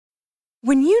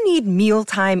When you need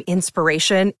mealtime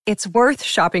inspiration, it's worth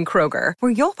shopping Kroger,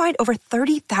 where you'll find over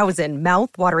 30,000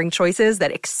 mouth-watering choices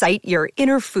that excite your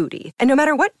inner foodie. And no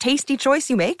matter what tasty choice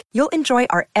you make, you'll enjoy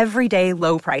our everyday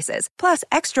low prices, plus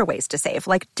extra ways to save,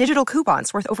 like digital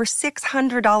coupons worth over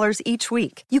 $600 each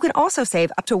week. You can also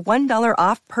save up to $1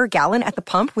 off per gallon at the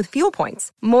pump with fuel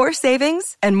points. More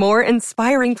savings and more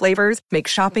inspiring flavors make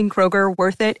shopping Kroger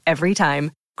worth it every time.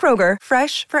 Kroger,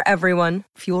 fresh for everyone.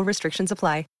 Fuel restrictions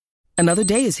apply. Another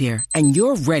day is here, and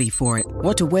you're ready for it.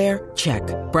 What to wear? Check.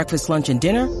 Breakfast, lunch, and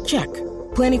dinner? Check.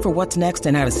 Planning for what's next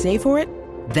and how to save for it?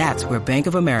 That's where Bank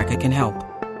of America can help.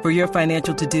 For your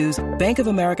financial to-dos, Bank of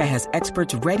America has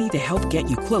experts ready to help get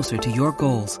you closer to your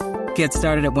goals. Get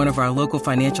started at one of our local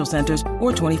financial centers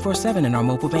or 24/7 in our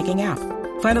mobile banking app.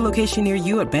 Find a location near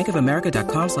you at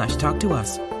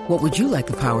bankofamerica.com/talktous. What would you like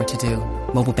the power to do?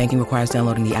 Mobile banking requires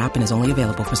downloading the app and is only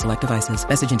available for select devices.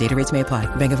 Message and data rates may apply.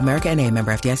 Bank of America N.A.,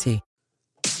 member FDIC.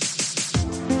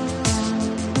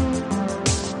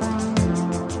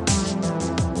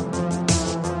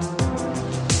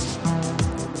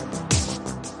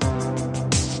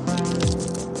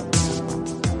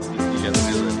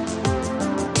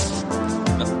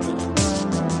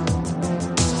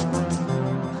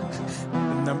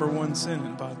 Sin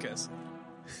in podcast.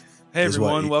 Hey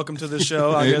everyone, welcome to the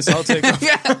show. I guess I'll take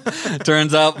off.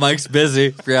 Turns out Mike's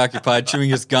busy, preoccupied, chewing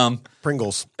his gum.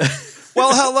 Pringles.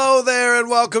 Well, hello there, and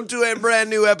welcome to a brand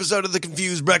new episode of the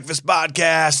Confused Breakfast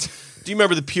Podcast. Do you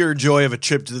remember the pure joy of a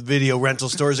trip to the video rental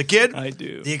store as a kid? I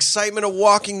do. The excitement of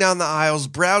walking down the aisles,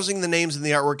 browsing the names and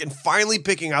the artwork, and finally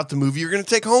picking out the movie you're going to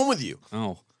take home with you.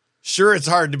 Oh. Sure, it's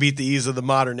hard to beat the ease of the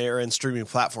modern era and streaming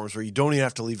platforms where you don't even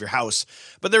have to leave your house.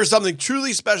 But there's something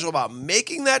truly special about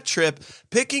making that trip,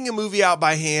 picking a movie out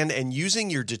by hand, and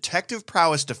using your detective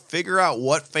prowess to figure out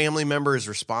what family member is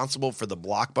responsible for the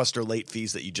blockbuster late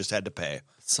fees that you just had to pay.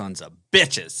 Sons of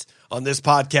bitches. On this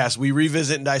podcast, we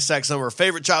revisit and dissect some of our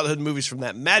favorite childhood movies from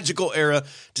that magical era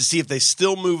to see if they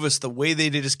still move us the way they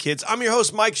did as kids. I'm your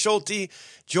host, Mike Schulte.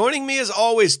 Joining me, as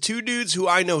always, two dudes who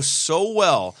I know so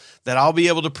well that I'll be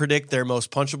able to predict their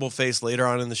most punchable face later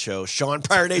on in the show. Sean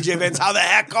Pryor and AJ Vance, how the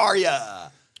heck are ya?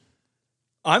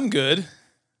 I'm good.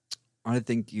 I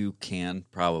think you can,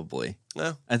 probably.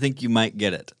 No. I think you might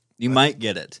get it. You might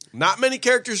get it. Not many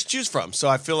characters to choose from, so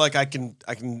I feel like I can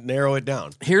narrow it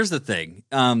down. Here's the thing.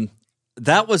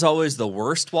 That was always the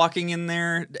worst, walking in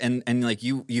there and like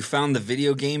you found the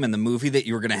video game and the movie that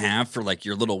you were going to have for like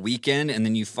your little weekend, and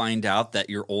then you find out that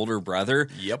your older brother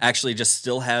actually just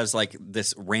still has like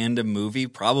this random movie,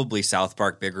 probably South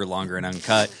Park Bigger, Longer, and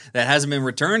Uncut, that hasn't been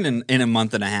returned in a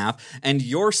month and a half, and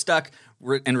you're stuck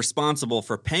and responsible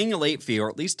for paying a late fee, or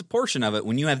at least a portion of it,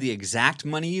 when you have the exact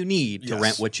money you need to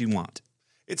rent what you want.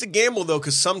 It's a gamble, though,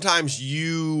 because sometimes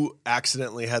you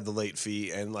accidentally had the late fee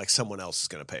and like someone else is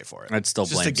going to pay for it. I'd still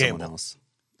blame someone else.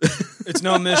 It's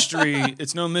no mystery.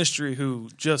 It's no mystery who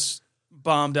just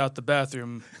bombed out the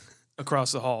bathroom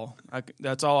across the hall.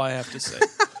 That's all I have to say.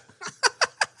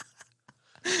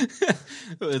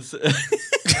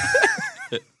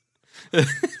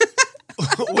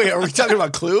 Wait, are we talking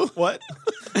about Clue? What?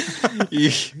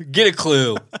 You get a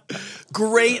clue.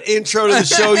 Great intro to the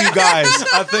show, you guys.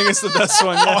 I think it's the best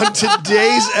one yet. On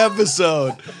today's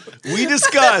episode, we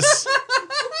discuss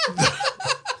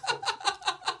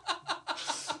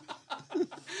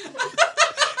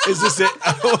Is this it?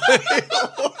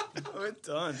 We're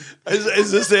done.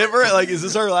 Is this it? Like, is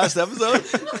this our last episode?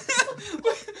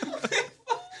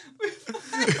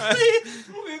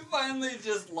 We finally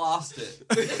just lost it.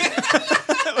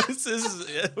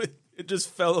 It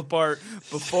just fell apart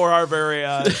before our very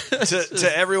eyes.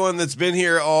 to everyone that's been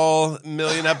here all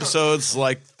million episodes,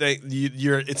 like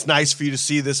it's nice for you to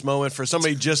see this moment. For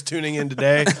somebody just tuning in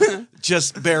today,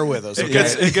 just bear with us.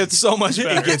 Okay? It gets so much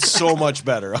better. It gets so much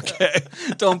better. Okay,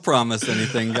 don't promise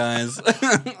anything, guys.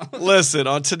 Listen,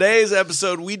 on today's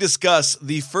episode, we discuss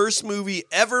the first movie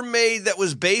ever made that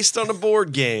was based on a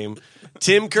board game.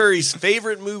 Tim Curry's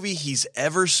favorite movie he's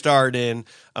ever starred in,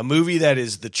 a movie that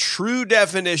is the true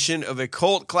definition of a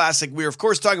cult classic. We're, of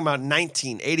course, talking about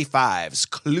 1985's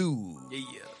Clue.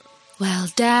 Yeah. Well,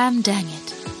 dang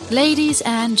it. Ladies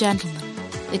and gentlemen,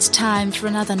 it's time for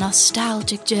another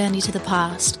nostalgic journey to the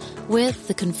past with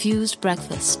The Confused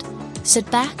Breakfast. Sit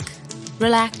back,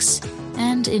 relax,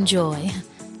 and enjoy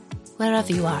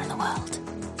wherever you are in the world.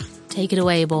 Take it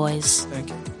away, boys. Thank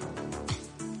you.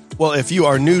 Well, if you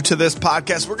are new to this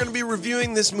podcast, we're going to be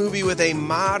reviewing this movie with a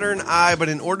modern eye, but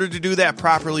in order to do that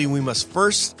properly, we must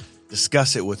first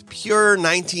discuss it with pure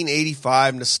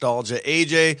 1985 nostalgia.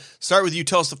 AJ, start with you.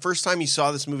 Tell us the first time you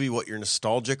saw this movie, what your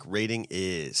nostalgic rating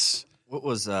is. What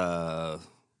was, let's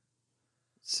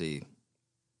see,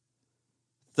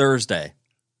 Thursday.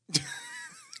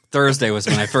 Thursday was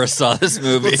when I first saw this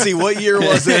movie. Let's see, what year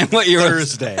was it? What year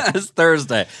Thursday. It was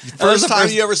Thursday. First time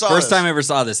you ever saw First this? time I ever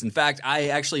saw this. In fact, I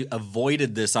actually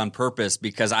avoided this on purpose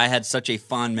because I had such a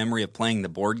fond memory of playing the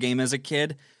board game as a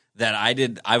kid that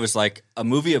I was like, a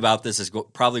movie about this is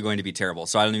probably going to be terrible,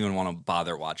 so I don't even want to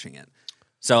bother watching it.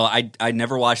 So I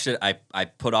never watched it. I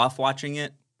put off watching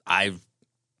it. And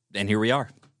here we are.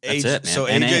 That's it, man. So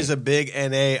NA. AJ's a big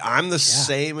NA. I'm the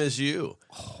same as you.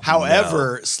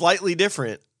 However, slightly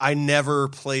different. I never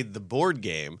played the board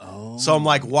game. So I'm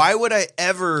like, why would I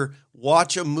ever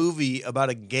watch a movie about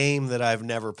a game that I've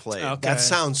never played? Okay. That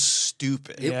sounds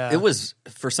stupid. It was,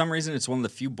 for some reason, it's one of the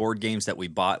few board games that we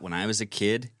bought when I was a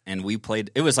kid, and we played.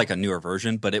 It was like a newer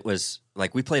version, but it was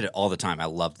like we played it all the time. I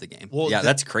loved the game. Well,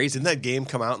 that's crazy. Didn't that game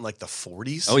come out in like the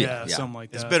 40s? Oh, yeah. Something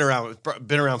like that. It's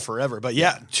been around forever. But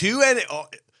yeah,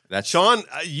 Sean,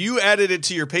 you added it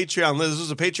to your Patreon list. This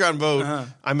was a Patreon vote.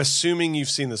 I'm assuming you've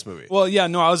seen this movie. Well, yeah,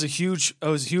 no, I was a huge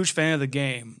fan of the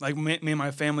game. Like me and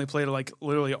my family played it like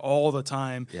literally all the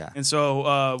time. Yeah. And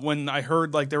so when I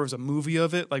heard like there was a movie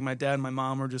of it, like my dad and my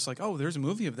mom were just like, "Oh, there's a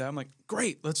movie of that." I'm like,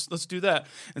 "Great, let's do that."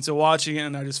 And so watching it,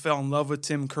 and I just fell in love with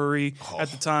Tim Curry at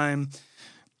the time.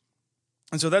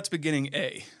 And so that's beginning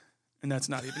A. And that's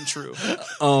not even true.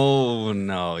 Oh,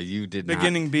 no, you did not.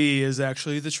 Beginning B is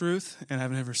actually the truth, and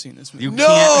I've never seen this movie. You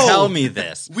can't tell me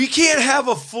this. We can't have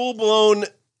a full-blown,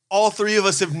 all three of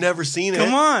us have never seen it.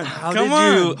 Come on. How Come did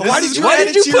on. you- Why did you Why add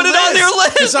did it you to put your it on list? your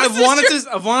list? Because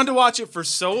I've wanted to watch it for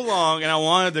so long, and I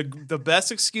wanted the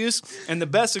best excuse, and the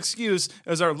best excuse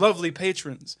is our lovely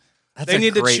patrons. That's They a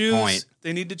need great to choose. point.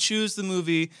 They need to choose the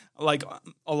movie. Like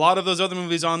a lot of those other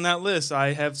movies on that list,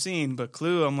 I have seen, but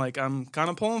Clue, I'm kind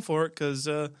of pulling for it because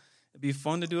it'd be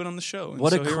fun to do it on the show. And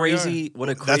What so a here we are. crazy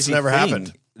That's never thing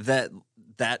happened.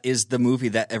 That is the movie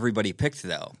that everybody picked,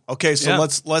 though. Okay, so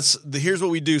Yeah. here's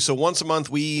what we do. So once a month,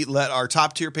 we let our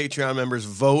top tier Patreon members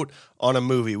vote on a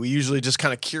movie. We usually just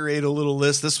kind of curate a little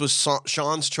list. This was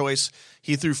Sean's choice.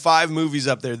 He threw 5 movies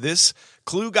up there. This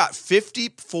Clue got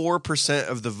 54%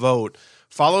 of the vote,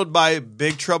 followed by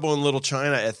Big Trouble in Little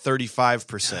China at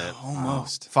 35%.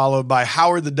 Almost. Followed by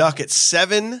Howard the Duck at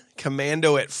 7,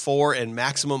 Commando at 4, and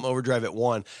Maximum Overdrive at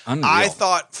 1. Unreal. I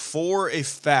thought for a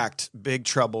fact Big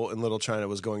Trouble in Little China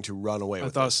was going to run away I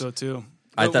with thought this. so too.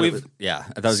 I But thought it we've- was, I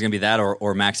thought it was going to be that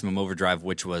or Maximum Overdrive,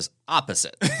 which was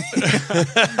opposite.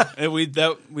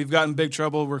 We've gotten Big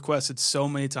Trouble requested so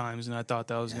many times, and I thought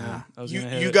that was gonna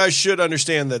hit You it. guys should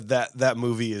understand that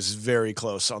movie is very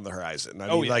close on the horizon. I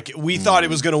mean, yeah. like we thought it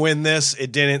was going to win this,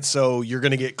 it didn't. So you're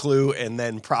going to get Clue, and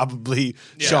then probably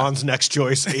Sean's next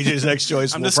choice, AJ's next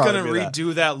choice. I'm will just gonna probably be that.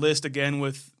 redo that list again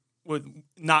with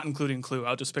not including Clue.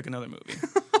 I'll just pick another movie.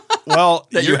 Well,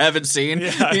 that you haven't seen.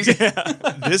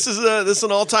 this is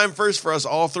an all-time first for us.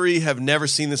 All three have never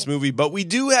seen this movie, but we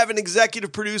do have an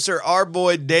executive producer, our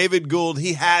boy David Gould.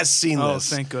 He has seen Oh, this.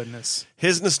 thank goodness.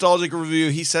 His nostalgic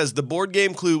review, he says, the board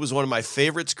game Clue was one of my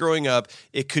favorites growing up.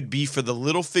 It could be for the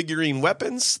little figurine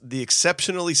weapons, the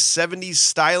exceptionally 70s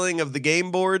styling of the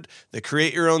game board, the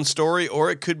create your own story,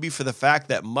 or it could be for the fact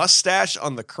that mustache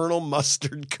on the Colonel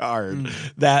Mustard card.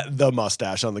 The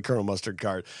mustache on the Colonel Mustard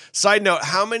card. Side note,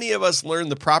 how many of us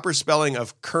learned the proper spelling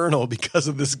of Colonel because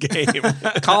of this game?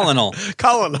 Colonel.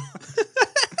 Colonel.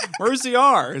 Where's the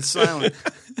R? It's silent.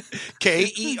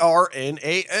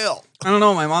 Kernal. I don't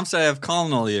know. My mom said I have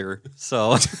colonel ear,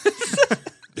 so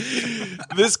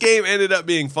This game ended up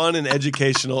being fun and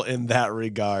educational in that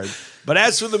regard. But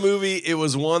as for the movie, it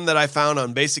was one that I found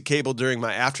on basic cable during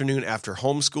my afternoon after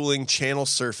homeschooling channel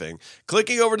surfing.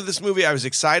 Clicking over to this movie, I was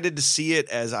excited to see it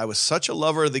as I was such a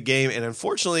lover of the game, and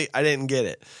unfortunately, I didn't get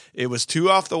it. It was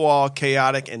too off the wall,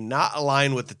 chaotic, and not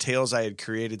aligned with the tales I had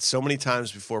created so many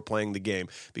times before playing the game.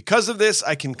 Because of this,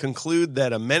 I can conclude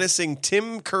that a menacing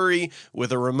Tim Curry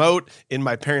with a remote in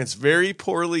my parents' very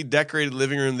poorly decorated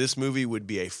living room, this movie would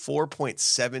be a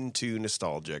 4.72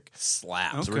 nostalgic.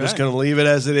 slap. So we're just going to leave it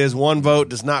as it is. One vote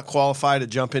does not qualify to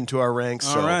jump into our ranks.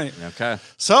 All right. Okay.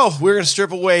 So we're going to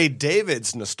strip away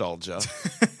David's nostalgia,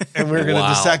 and we're going to Wow.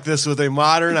 dissect this with a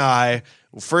modern eye.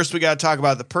 First, we got to talk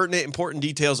about the pertinent, important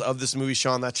details of this movie.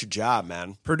 Sean, that's your job,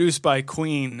 man. Produced by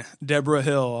Queen. Deborah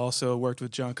Hill also worked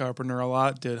with John Carpenter a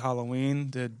lot. Did Halloween.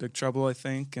 Did Big Trouble, I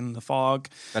think, and The Fog.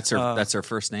 That's her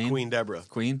first name. Queen Deborah.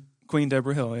 Queen. Queen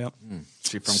Deborah Hill. Yep.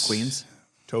 She from Queens.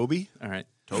 Toby? All right.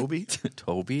 Toby?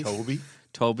 Toby.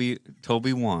 Toby?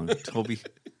 Toby Wong. Toby.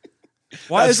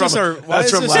 Why That's is this from- our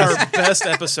that's from last- our best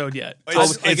episode yet?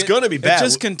 It's gonna be bad. It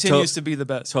just continues to be the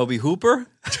best. Toby Hooper.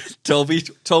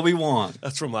 Toby Wong.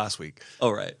 That's from last week.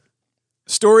 All right.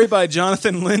 Story by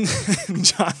Jonathan Lynn and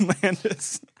John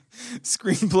Landis.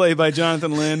 Screenplay by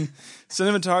Jonathan Lynn.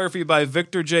 Cinematography by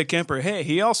Victor J. Kemper. Hey,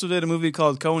 he also did a movie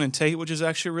called Cohen and Tate, which is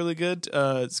actually really good.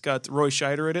 It's got Roy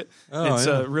Scheider in it.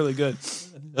 It's really good.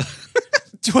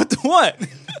 What?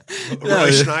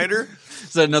 Roy Schneider?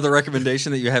 Is that another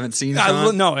recommendation that you haven't seen,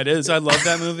 Sean? No, it is. I love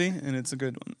that movie, and it's a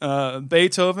good one.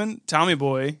 Beethoven, Tommy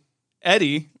Boy,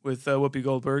 Eddie with Whoopi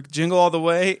Goldberg, Jingle All the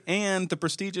Way, and the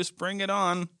prestigious Bring It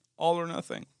On, All or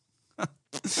Nothing.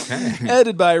 Okay.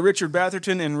 Edited by Richard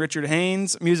Batherton and Richard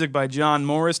Haynes. Music by John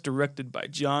Morris. Directed by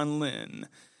John Lynn.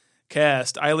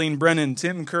 Cast: Eileen Brennan,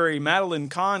 Tim Curry, Madeline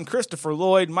Kahn, Christopher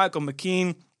Lloyd, Michael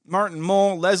McKean, Martin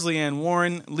Mull, Leslie Ann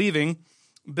Warren, leaving,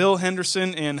 Bill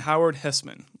Henderson, and Howard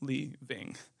Hessman,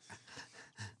 leaving.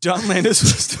 John Landis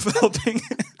was developing.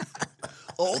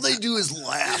 All they do is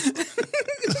laugh.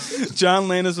 John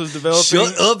Landis was developing.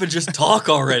 Shut up and just talk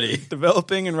already.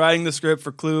 Developing and writing the script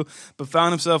for Clue, but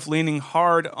found himself leaning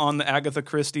hard on the Agatha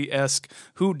Christie-esque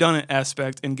whodunit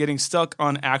aspect and getting stuck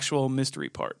on actual mystery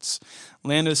parts.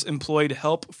 Landis employed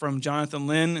help from Jonathan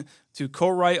Lynn to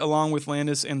co-write along with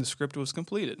Landis, and the script was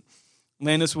completed.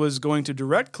 Landis was going to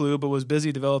direct Clue, but was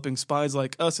busy developing Spies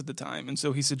Like Us at the time, and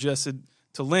so he suggested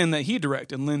to Lynn that he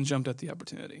direct, and Lynn jumped at the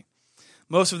opportunity.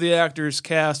 Most of the actors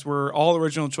cast were all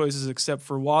original choices except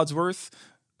for Wadsworth,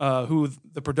 who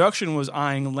the production was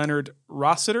eyeing Leonard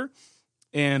Rossiter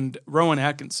and Rowan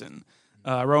Atkinson.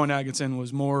 Rowan Atkinson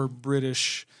was more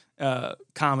British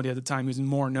comedy at the time. He was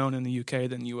more known in the UK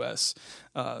than the US.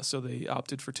 So they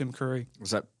opted for Tim Curry.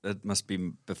 That must be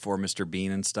before Mr.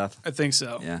 Bean and stuff? I think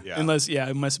so. Yeah. Unless,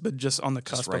 it must have been just on the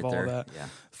cusp right of all there. that. Yeah.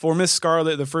 For Miss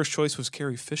Scarlet, the first choice was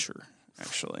Carrie Fisher,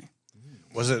 actually.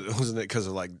 Wasn't it because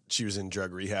of like she was in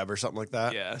drug rehab or something like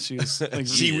that? Yeah, she was like,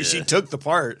 She took the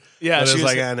part. Yeah, but it she was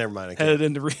was like, never mind. I can't. headed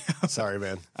into rehab. Sorry,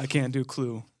 man. I can't do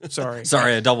Clue. Sorry.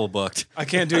 Sorry, I double booked. I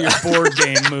can't do your board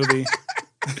game movie.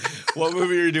 What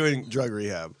movie are you doing? Drug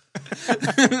rehab.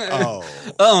 Oh,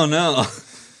 Oh, no.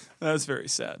 That's very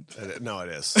sad. no, it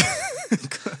is.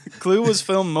 Clue was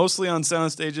filmed mostly on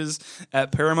sound stages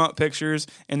at Paramount Pictures,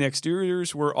 and the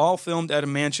exteriors were all filmed at a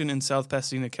mansion in South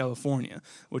Pasadena, California,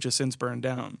 which has since burned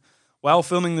down. While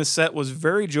filming this set was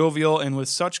very jovial, and with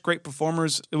such great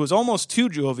performers, it was almost too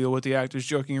jovial with the actors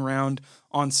joking around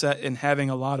on set and having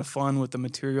a lot of fun with the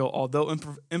material, although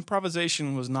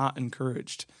improvisation was not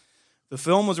encouraged. The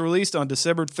film was released on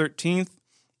December 13th,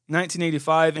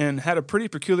 1985, and had a pretty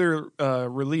peculiar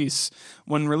release.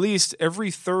 When released, every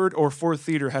third or fourth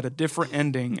theater had a different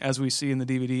ending, as we see in the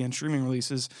DVD and streaming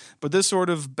releases, but this sort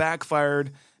of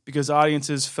backfired because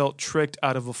audiences felt tricked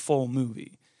out of a full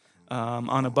movie.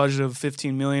 On a budget of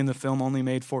 $15 million, the film only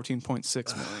made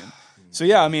 $14.6 million. So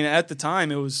yeah, I mean, at the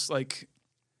time, it was like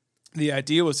the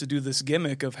idea was to do this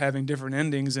gimmick of having different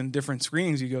endings and different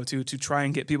screenings you go to try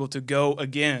and get people to go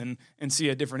again and see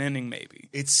a different ending, maybe.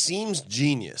 It seems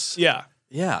genius. Yeah.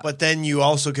 Yeah. But then you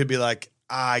also could be like,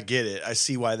 I get it. I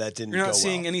see why that didn't go You're well. not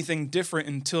seeing anything different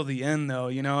until the end, though.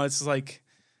 You know, it's like,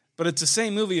 but it's the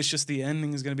same movie. It's just the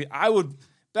ending is going to be.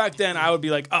 Back then, I would be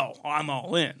like, oh, I'm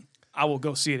all in. I will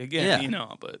go see it again. Yeah. You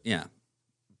know, but Yeah.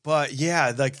 But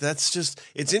yeah, like that's just,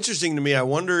 it's interesting to me. I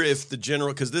wonder if the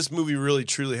general, because this movie really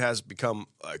truly has become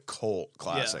a cult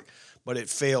classic, but it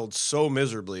failed so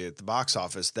miserably at the box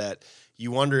office that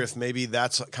you wonder if maybe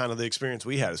that's kind of the experience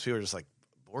we had. Is people are just like,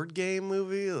 board game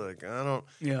movie? Like, I don't,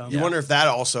 Yeah. You wonder if that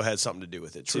also had something to do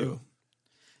with it too. True.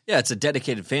 Yeah, it's a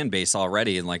dedicated fan base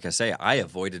already. And like I say, I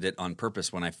avoided it on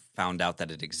purpose when I found out that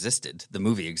it existed. The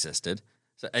movie existed.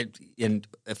 So and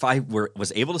if I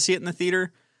was able to see it in the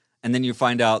theater, and then you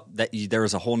find out that there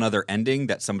was a whole nother ending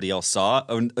that somebody else saw,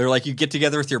 or like you get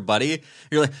together with your buddy,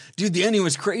 you're like, dude, the ending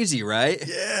was crazy, right?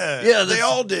 Yeah, they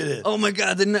all did it. Oh my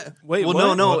god! Wait,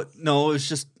 well, what? no, it was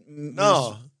just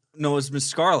No. it was Miss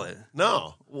Scarlet.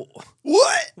 No.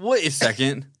 What? Wait a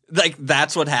second, like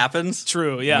that's what happens.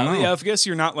 True. Yeah. Oh. Yeah. I guess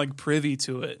you're not like privy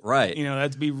to it. Right. You know,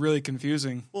 that'd be really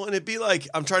confusing. Well, and it'd be like,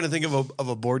 I'm trying to think of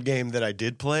a board game that I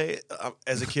did play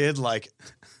as a kid, like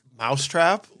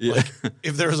Mousetrap. Yeah. Like,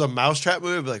 if there was a Mousetrap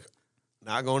movie, I'd be like,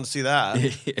 not going to see that.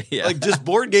 Yeah, Like, just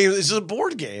board games. It's just a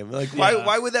board game. Like, Yeah.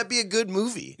 why would that be a good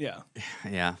movie? Yeah.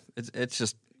 yeah. It's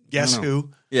just Guess I don't know. who?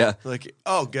 Yeah. Like,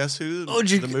 oh, guess who? Oh,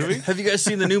 the movie? Have you guys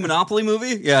seen the new Monopoly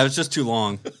movie? Yeah, it's just too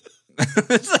long.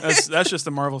 That's just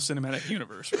the Marvel Cinematic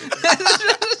Universe. Right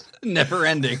there. Never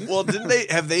ending. Well,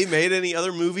 have they made any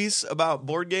other movies about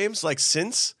board games like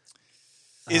since?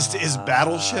 Is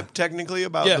Battleship technically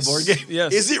about Yes, the board game?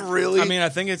 yes. Is it really? I mean, I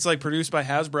think it's like produced by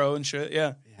Hasbro and shit.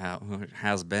 Yeah. Yeah, it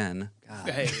has been. God.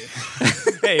 Hey,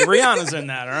 hey, Rihanna's in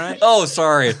that. All right. Oh,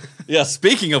 sorry. Yeah,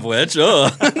 speaking of which, oh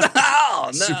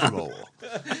no. Super Bowl.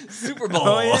 Super Bowl.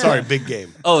 Oh, yeah. Sorry, big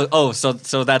game. So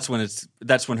that's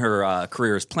when her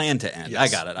career is planned to end.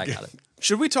 Yes. I got it.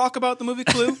 Should we talk about the movie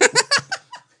Clue?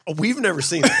 Oh, we've never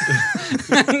seen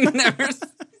it. Never.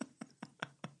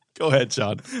 Go ahead,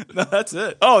 Sean. No, that's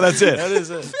it. Oh, that's it. That is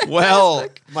it. Well,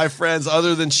 my friends,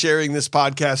 other than sharing this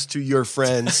podcast to your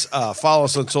friends, follow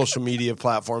us on social media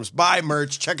platforms, buy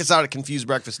merch, check us out at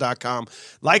confusedbreakfast.com.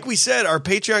 Like we said, our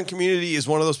Patreon community is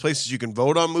one of those places you can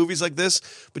vote on movies like this,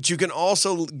 but you can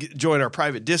also join our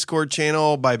private Discord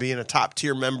channel by being a top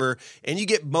tier member, and you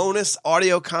get bonus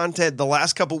audio content. The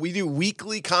last couple, we do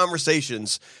weekly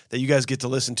conversations that you guys get to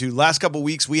listen to. Last couple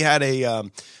weeks, we had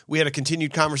a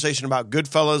continued conversation about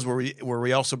Goodfellas, where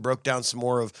we also broke down some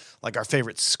more of like our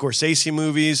favorite Scorsese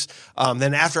movies.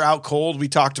 Then after Out Cold, we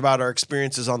talked about our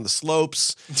experiences on the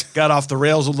slopes. Got off the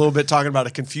rails a little bit talking about a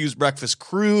confused breakfast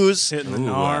cruise, Hitting the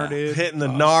Nar, dude. hitting the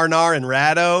Nar and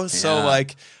Rado. So Yeah.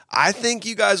 like, I think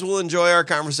you guys will enjoy our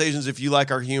conversations. If you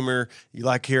like our humor, you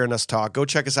like hearing us talk, go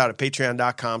check us out at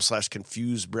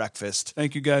patreon.com/confusedbreakfast.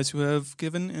 Thank you guys who have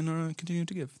given and continue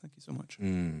to give. Thank you so much.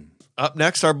 Up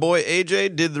next, our boy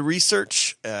AJ did the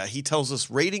research. He tells us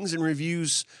ratings and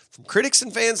reviews from critics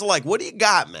and fans alike. What do you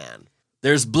got, man?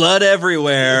 There's blood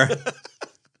everywhere.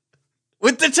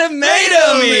 With the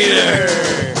tomato meter.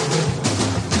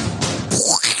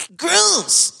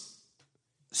 Gross.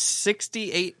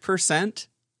 68%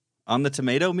 on the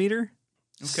tomato meter.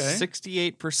 Okay.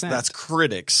 68%. That's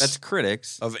critics. That's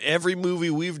critics. Of every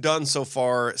movie we've done so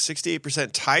far,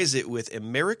 68% ties it with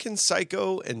American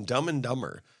Psycho and Dumb and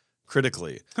Dumber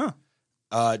critically. Huh.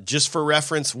 Just for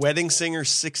reference, Wedding Singer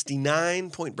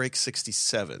 69, Point Break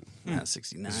 67. Yeah,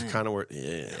 69. Kind of where,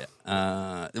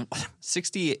 yeah.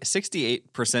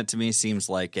 68% to me seems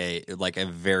like a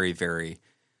very, very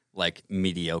like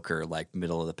mediocre, like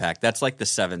middle of the pack. That's like the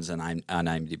sevens on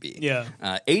IMDb. Yeah.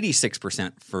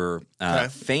 86% for Okay.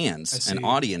 fans I and see.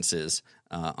 audiences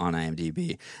on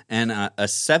IMDb, and a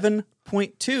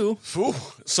 7.2. Ooh,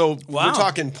 so Wow. we're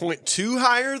talking 0.2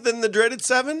 higher than the dreaded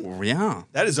 7? Yeah,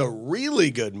 That is a really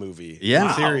good movie. yeah.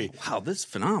 In theory. Wow, this is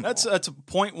phenomenal. That's a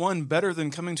 0.1 better than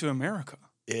Coming to America.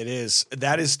 It is.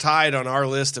 That is tied on our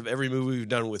list of every movie we've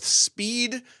done with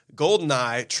Speed,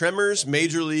 GoldenEye, Tremors,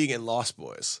 Major League, and Lost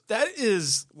Boys. That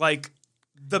is like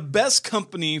the best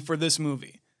company for this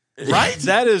movie. Right?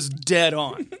 That is dead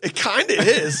on. It kind of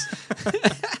is.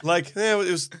 Like,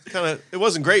 it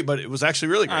wasn't great, but it was actually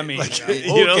really great. I mean, Like,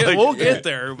 we'll get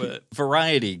there, but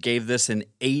Variety gave this an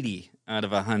 80 out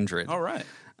of 100. all right.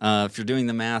 If you're doing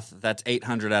the math, that's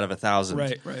 800 out of 1,000.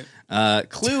 Right.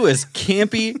 Clue is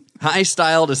campy,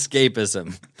 high-styled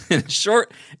escapism. In a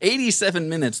short 87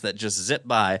 minutes that just zip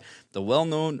by, the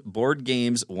well-known board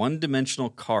game's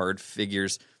one-dimensional card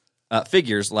figures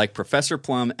like Professor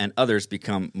Plum and others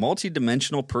become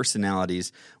multi-dimensional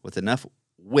personalities with enough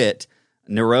wit,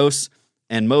 neurose,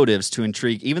 and motives to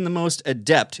intrigue even the most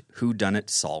adept whodunit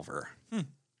solver.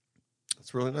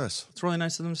 It's really nice. It's really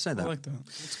nice of them to say that. I like that.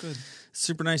 That's good.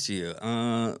 Super nice of you.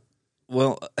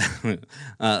 Do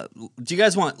you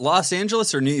guys want Los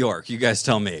Angeles or New York? You guys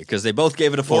tell me, because they both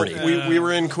gave it a 40. We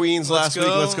were in Queens last week.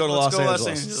 Let's go to Los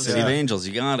Angeles. City of Angels,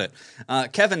 you got it.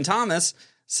 Kevin Thomas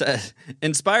said,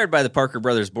 inspired by the Parker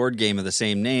Brothers board game of the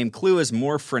same name, Clue is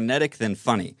more frenetic than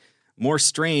funny, more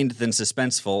strained than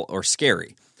suspenseful or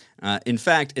scary. In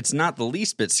fact, it's not the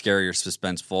least bit scary or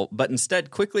suspenseful, but instead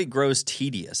quickly grows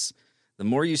tedious. The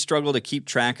more you struggle to keep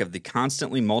track of the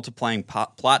constantly multiplying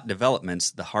plot developments,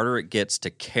 the harder it gets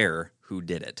to care who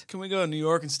did it. Can we go to New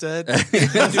York instead? Can we do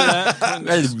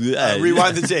that?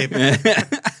 Rewind the tape.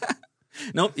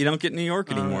 Nope, you don't get New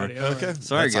York anymore. Alrighty, all right. Okay.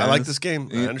 Sorry, I guys. like this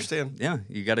game. I understand. Yeah,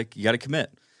 you gotta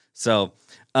commit. So,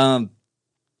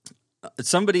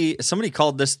 somebody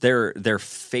called this their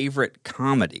favorite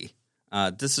comedy.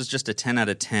 This is just a 10 out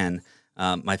of 10.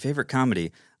 My favorite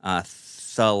comedy,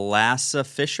 Thalassa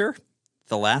Fisher.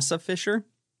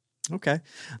 Okay.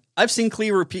 I've seen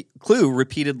Clue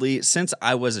repeatedly since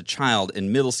I was a child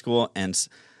in middle school, and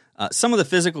some of the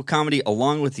physical comedy,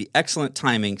 along with the excellent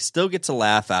timing, still gets a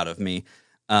laugh out of me.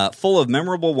 Full of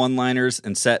memorable one-liners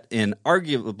and set in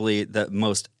arguably the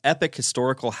most epic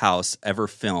historical house ever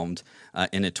filmed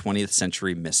in a 20th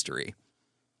century mystery.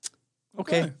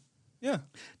 Okay. Yeah.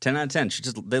 10 out of 10.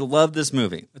 They love this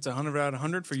movie. It's 100 out of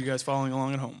 100 for you guys following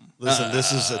along at home. Listen,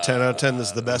 this is a 10 out of 10. This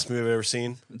is the best movie I've ever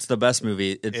seen. It's the best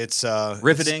movie. It's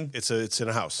riveting. It's in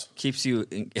a house. Keeps you...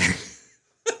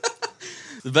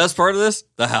 The best part of this?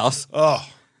 The house. Oh,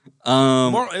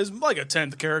 It's like a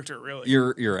 10th character, really.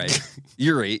 You're right.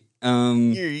 You're right.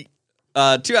 2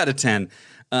 out of 10.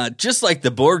 Just like the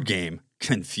board game,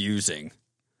 confusing,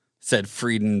 said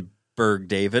Friedenberg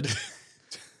David.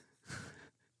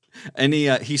 And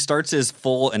he starts his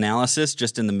full analysis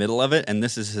just in the middle of it, and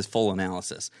this is his full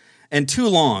analysis. And too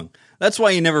long. That's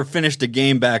why you never finished a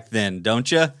game back then, don't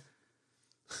you?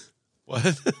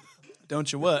 What?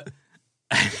 Don't you what?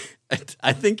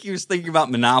 I think he was thinking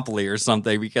about Monopoly or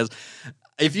something, because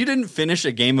if you didn't finish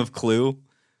a game of Clue,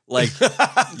 like you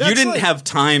didn't have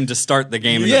time to start the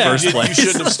game in the first place. You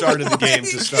shouldn't have started the game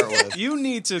to start with. You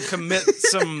need to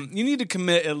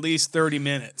commit at least 30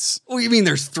 minutes. Oh, you mean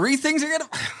there's 3 things you're gonna?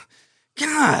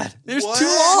 God, there's What? too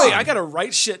long. Wait, I gotta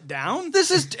write shit down?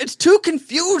 It's too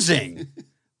confusing.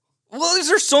 Well,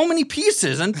 there's so many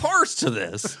pieces and parts to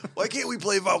this. Why can't we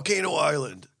play Volcano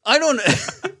Island? I don't.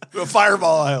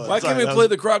 Fireball Island. Why can't we play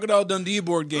the Crocodile Dundee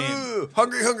board game? Ooh,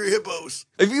 Hungry Hippos.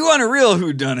 If you want a real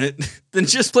whodunit, then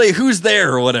just play Who's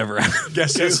There or whatever.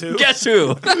 Guess who? Guess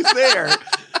who? Who's there?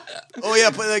 Oh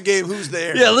yeah, play that game. Who's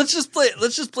there? Yeah, let's just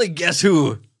play Guess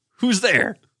Who. Who's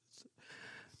there?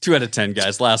 2 out of 10,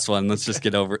 guys. Last one. Let's just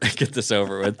get this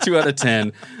over with. 2 out of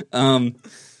 10.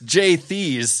 Jay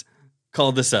Thies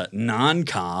called this a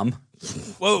non-com.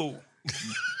 Whoa.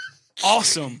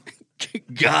 Awesome.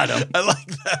 Got him. I like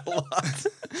that a lot.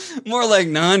 More like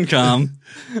non-com.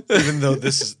 Even though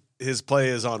his play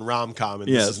is on rom-com, and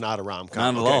Yes. this is not a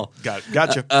rom-com. Not at all.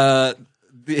 Gotcha.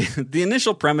 The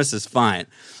initial premise is fine.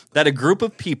 That a group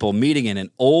of people meeting in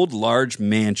an old, large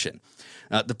mansion.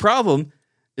 The problem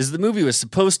is the movie was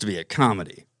supposed to be a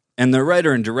comedy, and the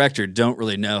writer and director don't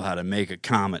really know how to make a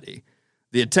comedy.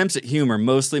 The attempts at humor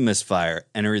mostly misfire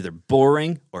and are either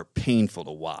boring or painful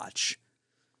to watch.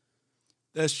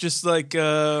 That's just like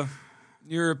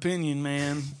your opinion,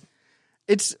 man.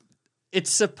 It's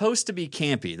supposed to be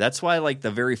campy. That's why, like,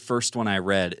 the very first one I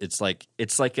read, it's like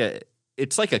a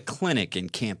clinic in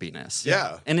campiness.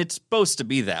 Yeah. And it's supposed to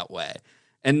be that way.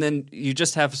 And then you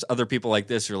just have other people like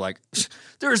this who are like,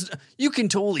 you can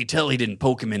totally tell he didn't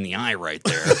poke him in the eye right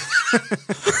there.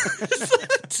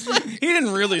 He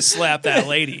didn't really slap that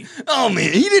lady. Oh,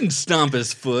 man, he didn't stomp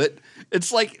his foot.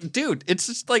 It's like, dude, it's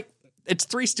just like, it's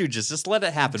Three Stooges. Just let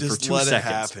it happen Just for 2 let it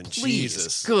seconds. happen. Please.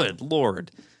 Jesus. Good Lord.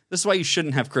 This is why you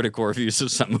shouldn't have critical reviews of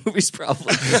some movies,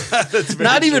 probably.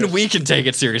 Not even we can take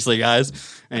it seriously, guys.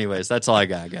 Anyways, that's all I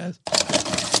got, guys.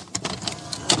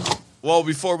 Well,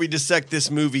 before we dissect this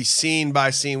movie scene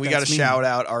by scene, we got to shout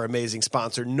out our amazing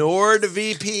sponsor,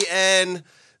 NordVPN.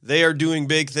 They are doing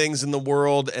big things in the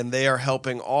world, and they are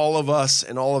helping all of us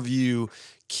and all of you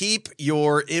keep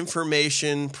your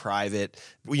information private.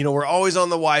 You know, we're always on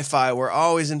the Wi-Fi. We're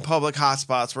always in public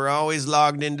hotspots. We're always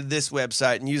logged into this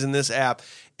website and using this app.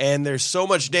 And there's so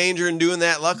much danger in doing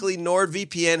that. Luckily,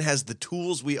 NordVPN has the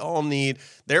tools we all need.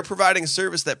 They're providing a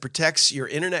service that protects your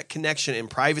internet connection and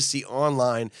privacy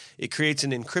online. It creates an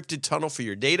encrypted tunnel for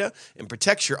your data and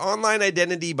protects your online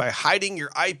identity by hiding your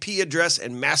IP address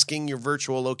and masking your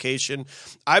virtual location.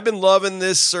 I've been loving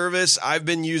this service. I've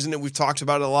been using it. We've talked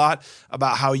about it a lot,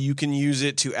 about how you can use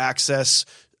it to access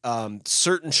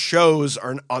certain shows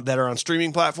that are on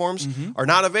streaming platforms are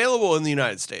not available in the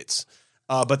United States.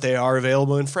 But they are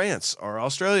available in France or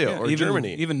Australia or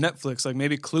Germany. Even Netflix. Like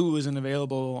maybe Clue isn't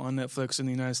available on Netflix in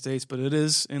the United States, but it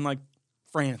is in like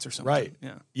France or something. Right.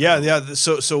 Yeah. Yeah.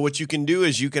 So what you can do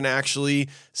is you can actually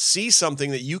see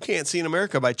something that you can't see in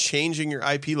America by changing your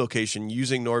IP location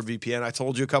using NordVPN. I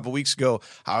told you a couple weeks ago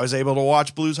how I was able to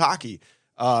watch Blues hockey.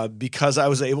 Because I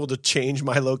was able to change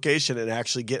my location and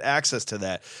actually get access to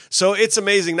that. So it's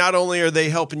amazing. Not only are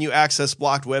they helping you access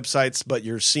blocked websites, but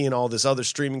you're seeing all this other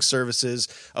streaming services,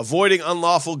 avoiding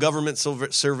unlawful government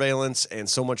surveillance, and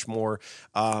so much more.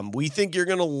 We think you're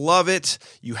going to love it.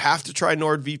 You have to try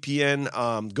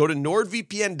NordVPN. Go to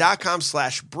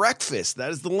nordvpn.com/breakfast. That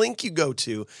is the link you go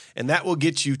to, and that will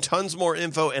get you tons more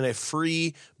info and a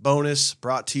free bonus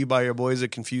brought to you by your boys at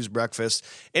Confused Breakfast.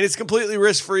 And it's completely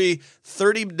risk-free,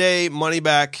 30-day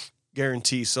money-back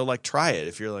guarantee. So, like, try it.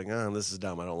 If you're like, oh, this is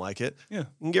dumb, I don't like it. Yeah. You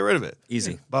can get rid of it.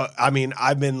 Easy. But, I mean,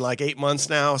 I've been like 8 months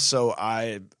now, so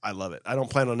I love it. I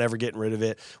don't plan on ever getting rid of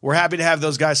it. We're happy to have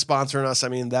those guys sponsoring us. I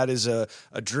mean, that is a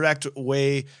direct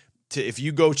way to, if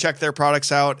you go check their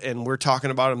products out and we're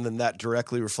talking about them, then that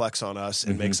directly reflects on us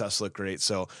and makes us look great.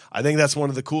 So I think that's one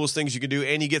of the coolest things you can do,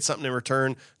 and you get something in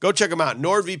return. Go check them out,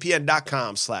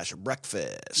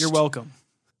 nordvpn.com/breakfast. You're welcome.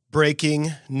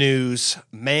 Breaking news.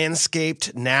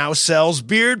 Manscaped now sells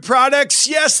beard products.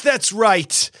 Yes, that's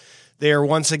right. They are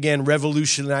once again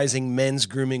revolutionizing men's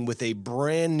grooming with a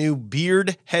brand new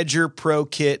Beard Hedger Pro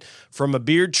Kit. From a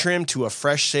beard trim to a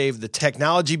fresh shave, the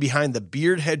technology behind the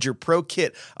Beard Hedger Pro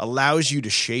Kit allows you to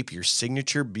shape your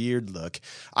signature beard look.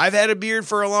 I've had a beard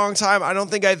for a long time. I don't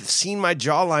think I've seen my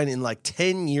jawline in like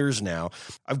 10 years now.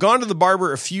 I've gone to the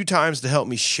barber a few times to help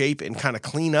me shape and kind of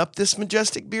clean up this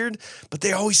majestic beard, but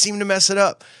they always seem to mess it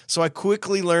up. So I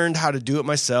quickly learned how to do it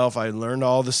myself. I learned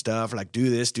all the stuff, like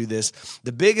do this, do this.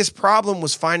 The biggest problem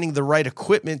was finding the right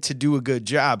equipment to do a good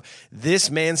job. This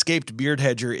Manscaped Beard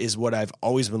Hedger is what I've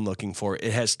always been looking for.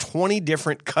 It has 20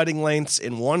 different cutting lengths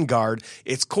in one guard.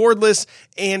 It's cordless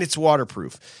and it's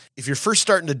waterproof. If you're first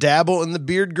starting to dabble in the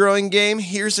beard growing game,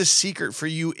 here's a secret for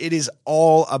you. It is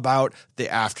all about the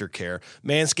aftercare.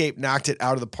 Manscaped knocked it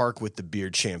out of the park with the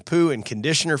beard shampoo and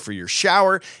conditioner for your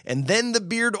shower, and then the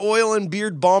beard oil and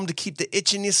beard balm to keep the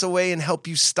itchiness away and help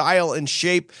you style and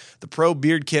shape. The Pro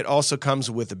Beard Kit also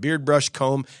comes with a beard brush,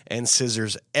 comb, and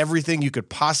scissors. Everything you could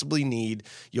possibly need.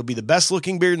 You'll be the best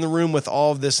looking beard in the room with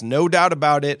all of this, no doubt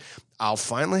about it. I'll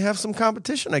finally have some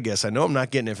competition, I guess. I know I'm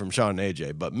not getting it from Sean and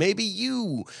AJ, but maybe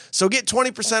you. So get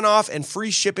 20% off and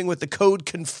free shipping with the code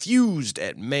CONFUSED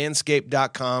at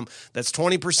manscaped.com. That's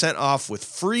 20% off with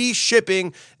free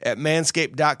shipping at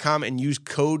manscaped.com and use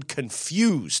code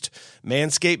CONFUSED.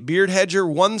 Manscaped Beard Hedger,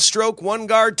 1 stroke, 1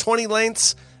 guard, 20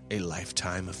 lengths, a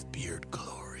lifetime of beard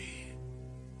glory.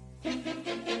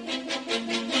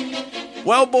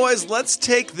 Well, boys, let's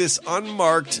take this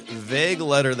unmarked, vague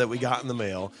letter that we got in the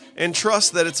mail and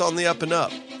trust that it's on the up and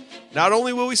up. Not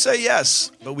only will we say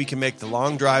yes, but we can make the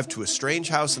long drive to a strange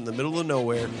house in the middle of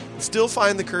nowhere and still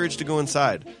find the courage to go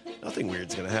inside. Nothing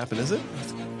weird's going to happen, is it?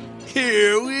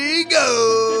 Here we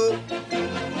go!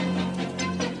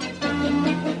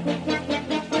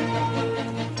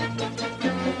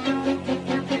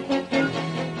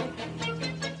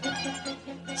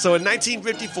 So in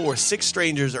 1954, 6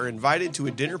 strangers are invited to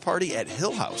a dinner party at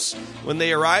Hill House. When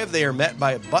they arrive, they are met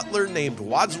by a butler named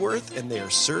Wadsworth, and they are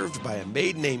served by a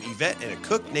maid named Yvette and a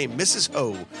cook named Mrs.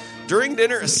 Ho. During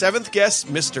dinner, a 7th guest,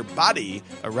 Mr. Body,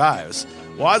 arrives.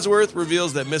 Wadsworth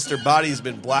reveals that Mr. Body has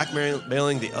been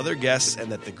blackmailing the other guests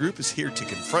and that the group is here to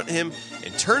confront him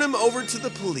and turn him over to the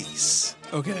police.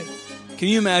 Okay. Can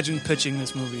you imagine pitching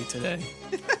this movie today?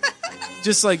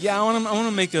 Just like, I want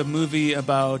to make a movie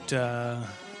about a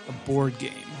board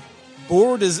game.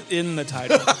 Board is in the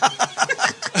title. Like,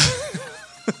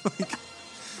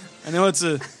 I know it's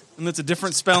a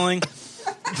different spelling,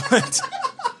 but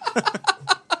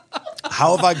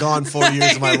how have I gone 4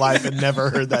 years of my life and never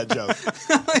heard that joke?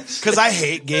 Because I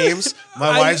hate games.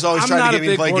 My wife's always trying to get me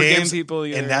to play games,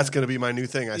 and that's going to be my new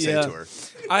thing I say to her.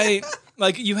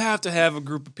 You have to have a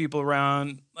group of people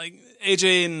around. Like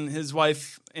AJ and his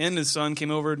wife and his son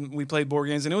came over and we played board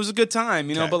games and it was a good time,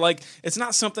 you know, but like it's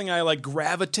not something I like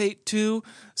gravitate to.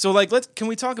 So like can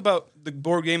we talk about the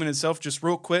board game in itself just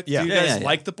real quick? Yeah. Do you guys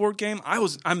like the board game?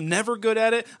 I'm never good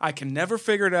at it. I can never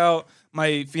figure it out.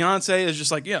 My fiance is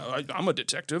just like, I'm a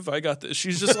detective. I got this.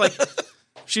 She's just like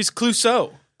she's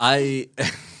Clouseau. I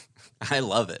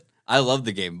love it. I love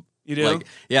the game. You do? Like,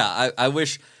 yeah, I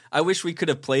wish we could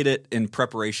have played it in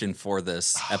preparation for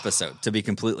this episode, to be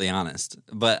completely honest.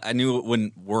 But I knew it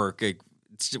wouldn't work.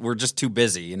 We're just too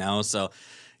busy, you know? So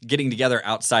getting together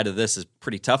outside of this is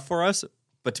pretty tough for us.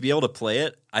 But to be able to play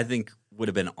it, I think would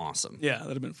have been awesome. Yeah,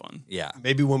 that'd have been fun. Yeah.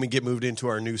 Maybe when we get moved into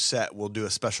our new set, we'll do a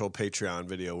special Patreon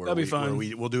video where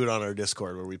we'll do it on our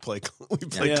Discord where we play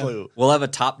Clue. We'll have a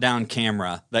top-down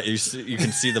camera that you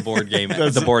can see the board game,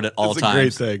 the board at all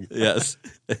times. That's a great thing. Yes.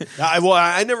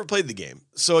 I never played the game,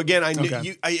 so again,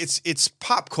 it's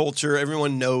pop culture.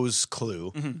 Everyone knows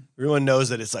Clue. Mm-hmm. Everyone knows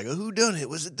that it's like who done it?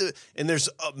 Was it and there's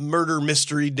murder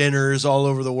mystery dinners all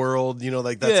over the world. You know,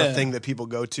 like that's a thing that people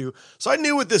go to. So I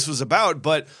knew what this was about,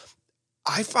 but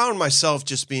I found myself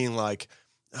just being like,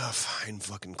 oh, fine,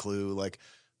 fucking Clue. Like,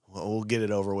 well, we'll get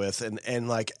it over with. And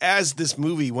like, as this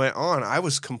movie went on, I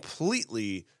was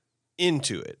completely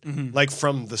into it, like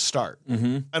from the start.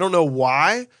 Mm-hmm. I don't know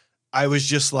why. I was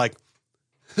just like,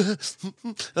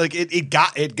 like it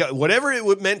got whatever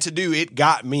it meant to do. It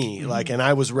got me like, and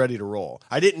I was ready to roll.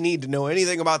 I didn't need to know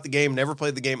anything about the game. Never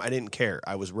played the game. I didn't care.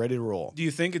 I was ready to roll. Do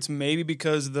you think it's maybe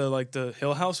because of the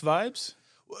Hill House vibes?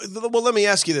 Well, let me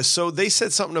ask you this. So they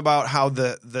said something about how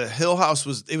the Hill House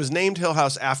was named Hill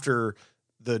House after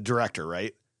the director,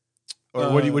 right?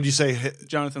 Or would you say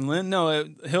Jonathan Lynn? No,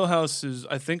 Hill House is.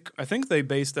 I think they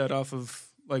based that off of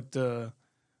like the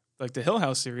like the Hill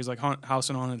House series, like House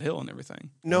on Haunted Hill and everything.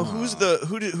 No, who's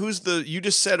the you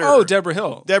just said her? Oh, Deborah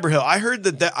Hill. Deborah Hill. I heard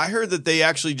that they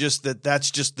actually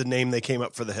that's just the name they came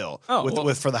up for the hill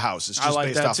with for the house. It's just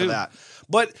based off of that.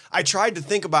 But I tried to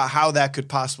think about how that could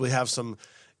possibly have some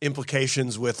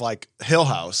implications with like Hill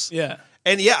House. Yeah.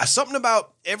 And something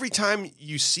about every time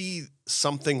you see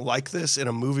something like this in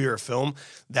a movie or a film,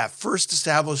 that first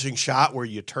establishing shot where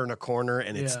you turn a corner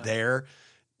and it's there,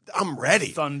 I'm ready.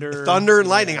 Thunder and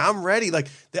lightning. I'm ready. Like,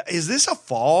 is this a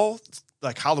fall,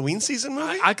 like Halloween season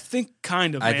movie? I think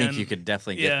kind of, I think you could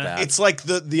definitely get that. It's like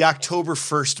the October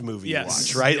 1st movie you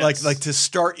watch, right? Yes. Like to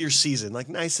start your season, like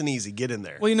nice and easy, get in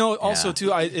there. Well, also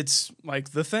too, it's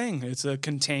like The Thing. It's a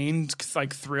contained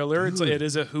like thriller. It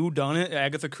is a whodunit,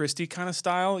 Agatha Christie kind of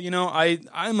style.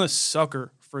 I'm a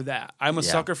sucker for that. I'm a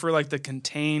sucker for like the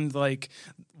contained, like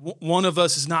one of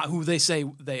us is not who they say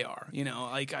they are.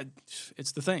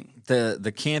 It's The Thing.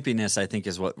 The campiness, I think,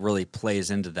 is what really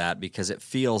plays into that, because it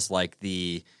feels like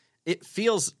the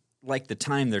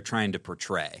time they're trying to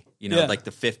portray. Like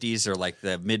the 50s or like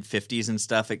the mid 50s and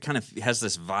stuff. It kind of has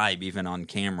this vibe even on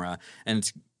camera, and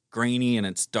it's grainy and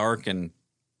it's dark, and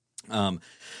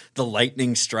the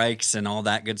lightning strikes and all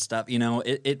that good stuff.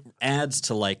 It adds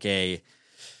to like a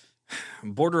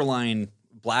borderline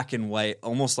black and white,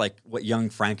 almost like what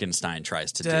Young Frankenstein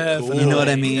tries to do. You know what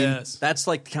I mean? Yes. That's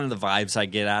like kind of the vibes I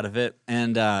get out of it,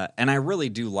 and I really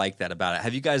do like that about it.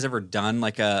 Have you guys ever done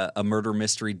like a murder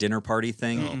mystery dinner party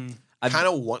thing? I kind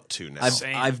of want to now.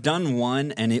 I've done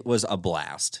one, and it was a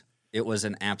blast. It was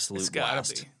an absolute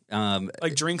blast.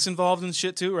 Like drinks involved and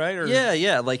shit too, right? Or?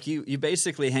 Yeah. Like you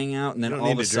basically hang out, and then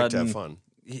all of a sudden, to have fun.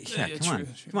 Yeah,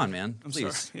 come on, man.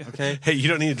 Please. Yeah. Okay. Hey, you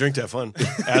don't need to drink to have fun.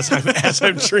 As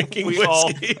I'm drinking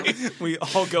whiskey. We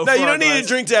all go. No, you don't need to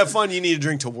drink to have fun. You need to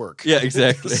drink to work. Yeah,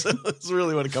 exactly. So that's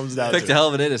really what it comes down Pick to. the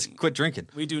hell of it is quit drinking.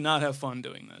 We do not have fun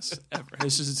doing this ever.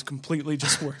 It's completely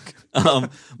just work.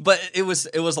 But it was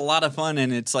a lot of fun,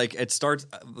 and it's like it starts.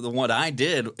 What I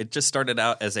did, it just started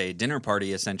out as a dinner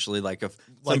party, essentially, like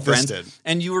Like friends, this did.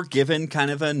 and you were given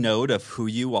kind of a note of who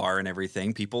you are and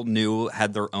everything. People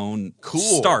had their own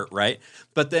start, right?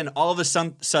 But then all of a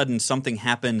sudden something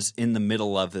happens in the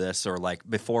middle of this, or like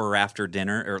before or after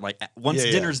dinner, or like once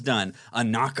dinner's done, a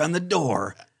knock on the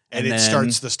door, and it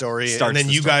starts the story, and then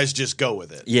you guys just go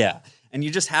with it. Yeah. And you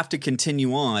just have to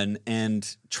continue on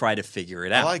and try to figure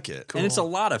it out. I like it. And it's a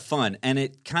lot of fun. And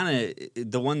it kind of,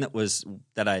 the one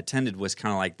that I attended was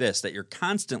kind of like this, that you're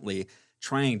constantly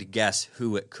trying to guess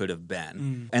who it could have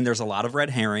been. And there's a lot of red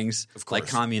herrings, like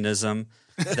communism,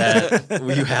 that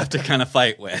you have to kind of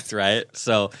fight with, right?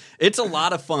 So it's a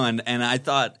lot of fun. And I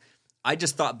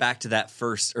just thought back to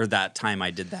that time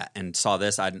I did that and saw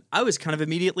this. I was kind of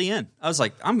immediately in. I was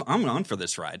like, I'm on for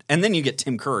this ride. And then you get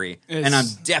Tim Curry, and I'm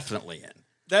definitely in.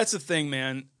 That's the thing,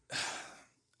 man.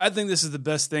 I think this is the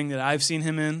best thing that I've seen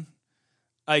him in.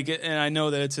 And I know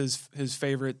that it's his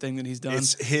favorite thing that he's done.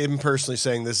 It's him personally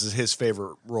saying this is his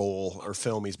favorite role or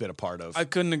film he's been a part of. I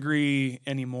couldn't agree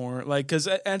anymore. Like, because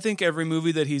I think every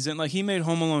movie that he's in, like he made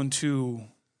Home Alone 2.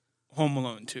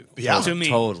 Yeah, to me,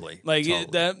 totally. Like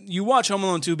that, you watch Home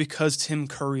Alone 2 because Tim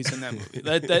Curry's in that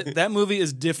movie. that movie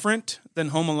is different than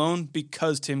Home Alone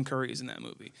because Tim Curry's in that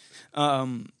movie.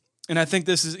 And I think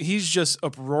he's just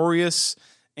uproarious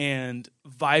and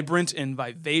vibrant and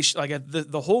vivacious. Like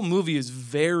the whole movie is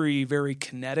very, very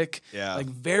kinetic. Yeah, like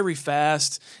very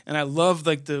fast. And I love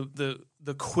like the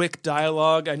quick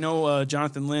dialogue. I know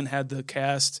Jonathan Lynn had the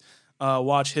cast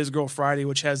watch His Girl Friday,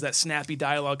 which has that snappy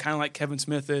dialogue, kind of like Kevin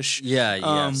Smith-ish. Yeah,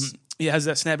 yes. It has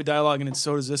that snappy dialogue, and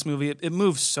so does this movie. It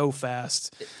moves so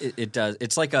fast. It does.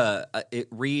 It's like it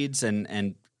reads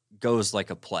and goes like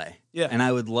a play. Yeah. And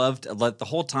I would love to, the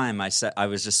whole time I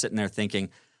was just sitting there thinking,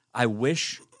 I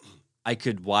wish I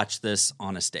could watch this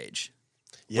on a stage.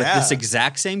 Yeah. With this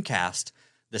exact same cast,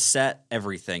 the set,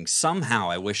 everything. Somehow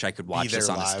I wish I could watch this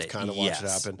on a stage. Kind of watch it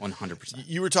happen. 100%.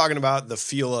 You were talking about the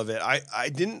feel of it. I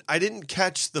didn't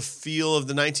catch the feel of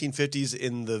the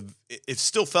 1950s it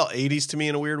still felt 80s to me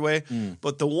in a weird way.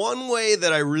 But the one way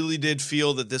that I really did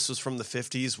feel that this was from the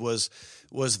 50s was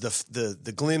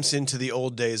the glimpse into the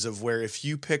old days of where if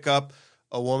you pick up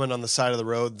a woman on the side of the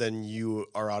road, then you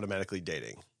are automatically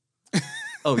dating.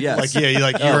 Oh, yes.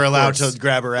 You're allowed to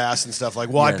grab her ass and stuff. Like,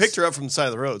 well, Yes. I picked her up from the side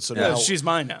of the road, so now She's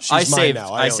mine now. she's I mine saved-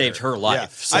 now. I own saved her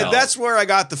life, Yeah. so- That's where I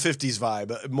got the 50s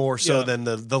vibe more so Yeah. than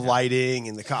the lighting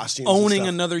and the costumes. and Owning stuff.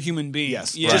 another human being.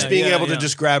 Yes, Yeah, just being yeah, able to yeah.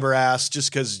 just grab her ass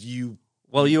just because you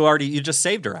Well, you just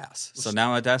saved her ass. So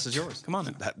now that ass is yours. Come on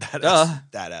now.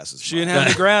 that ass is. She didn't have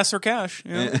any grass or cash.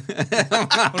 You know?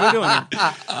 What are we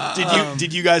doing here?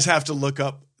 Did you guys have to look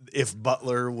up if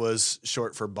Butler was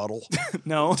short for Buttle.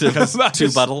 No,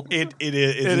 To buttle. It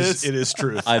is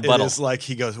truth. I buttle. It is like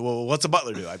he goes, well, what's a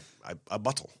butler do? I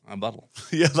buttle. A buttle.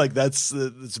 Yeah, like that's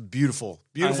beautiful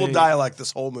I- dialect.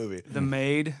 This whole movie. The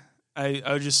Maid.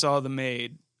 I just saw The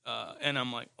Maid, and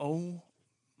I'm like, oh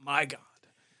my god.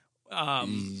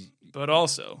 But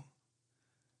also,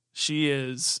 she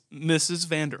is Mrs.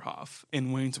 Vanderhoff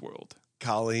in Wayne's World.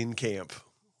 Colleen Camp.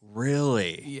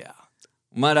 Really? Yeah,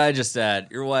 Might I just add,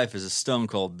 your wife is a stone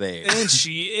cold babe. and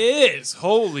she is.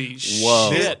 Holy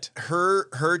Whoa. shit!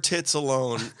 Her tits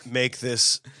alone make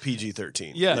this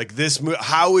PG-13. Yeah. like this.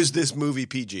 How is this movie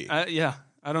PG? Yeah,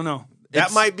 I don't know.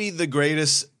 That might be the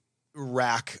greatest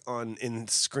rack in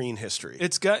screen history.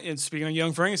 It's got. And speaking of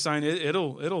Young Frankenstein,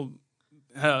 it'll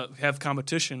have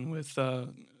competition with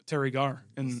Terry Garr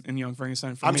in Young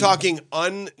Frankenstein. For I'm me. talking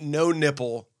no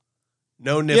nipple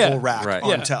rack Right. on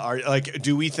Yeah. like,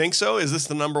 do we think so? Is this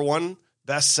the number one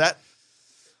best set?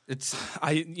 It's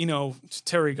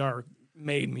Terry Garr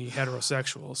made me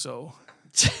heterosexual, so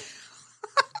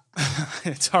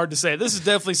it's hard to say. This is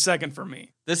definitely second for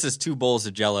me. This is 2 bowls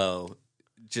of Jell-O,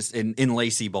 just in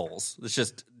lacy bowls. It's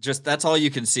just that's all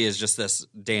you can see is just this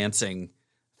dancing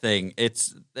thing.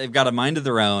 They've got a mind of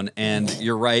their own, and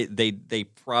you're right. They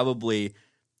probably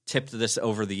tipped this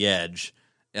over the edge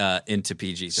into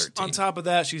PG-13. On top of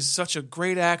that, she's such a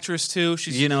great actress too.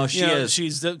 She's She is.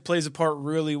 She's plays a part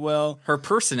really well. Her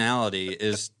personality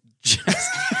is just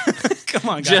Come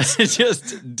on, guys.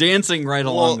 just dancing right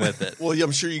along with it. Well,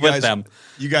 I'm sure you With guys them.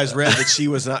 read that she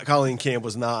was not Colleen Camp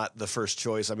was not the first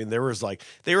choice. I mean, there was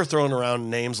they were throwing around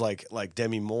names like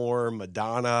Demi Moore,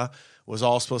 Madonna was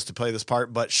all supposed to play this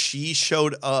part, but she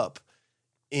showed up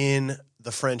in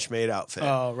the French maid outfit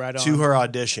Oh, right on. to her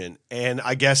audition, and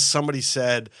I guess somebody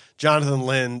said Jonathan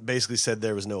Lynn basically said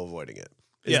there was no avoiding it.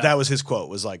 Yeah. That was his quote.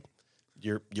 Was like,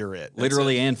 "You're it."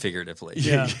 Literally and figuratively.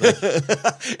 Yeah.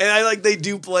 And they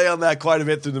do play on that quite a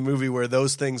bit through the movie where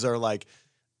those things are like,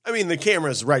 I mean, the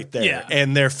camera's right there Yeah.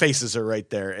 and their faces are right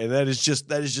there. And that is just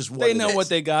what They it know is. what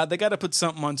they got. They got to put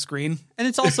something on screen. And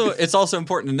it's also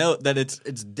important to note that it's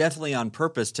definitely on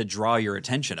purpose to draw your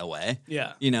attention away.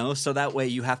 Yeah. So that way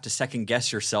you have to second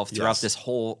guess yourself throughout Yes. this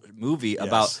whole movie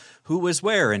about who was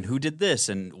where and who did this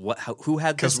and who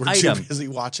had Because this we're item. too busy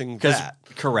watching 'Cause- that.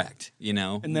 correct.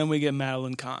 And then we get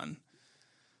Madeline Kahn.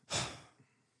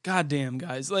 God damn,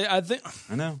 guys. Like I think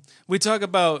I know. we talk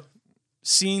about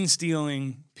scene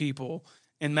stealing people,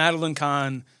 and Madeline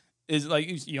Kahn is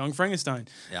like Young Frankenstein.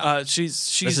 Yeah. She's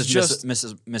This is just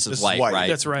Mrs. White, White. right?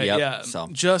 that's right. Yep. Yeah, So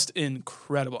just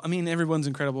incredible. I mean, everyone's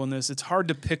incredible in this. It's hard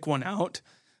to pick one out,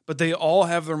 but they all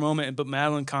have their moment. But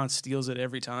Madeline Kahn steals it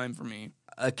every time for me.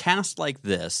 a cast like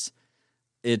this,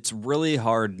 it's really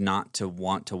hard not to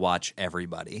want to watch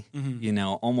everybody.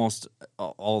 Almost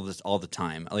all the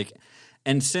time.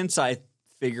 And since I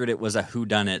figured it was a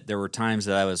whodunit, there were times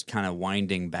that I was kind of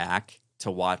winding back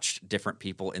to watch different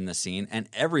people in the scene, and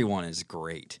everyone is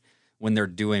great when they're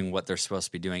doing what they're supposed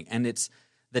to be doing. And it's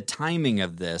the timing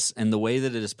of this and the way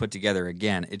that it is put together.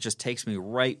 Again, it just takes me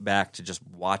right back to just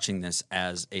watching this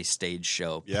as a stage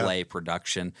show, play,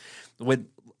 production.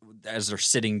 As they're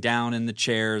sitting down in the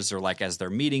chairs, or like as they're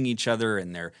meeting each other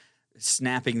and they're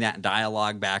snapping that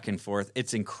dialogue back and forth.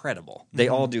 It's incredible. They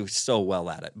all do so well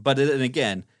at it. But and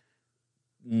again,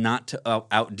 not to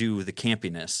outdo the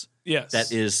campiness Yes,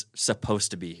 that is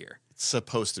supposed to be here. It's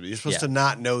supposed to be. You're supposed Yeah. to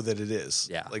not know that it is.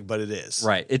 Yeah. But it is.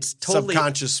 Right. It's totally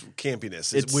Subconscious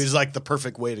campiness is like the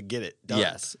perfect way to get it done.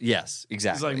 Yes, it's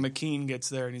exactly. like McKean gets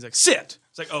there and he's like, "Sit."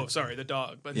 It's like, "Oh, sorry, the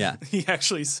dog," but Yeah. he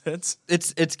actually sits.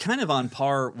 It's kind of on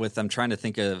par with. I'm trying to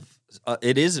think of.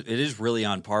 It is really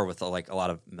on par with like a lot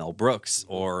of Mel Brooks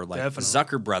or like Definitely.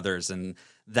 Zucker Brothers and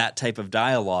that type of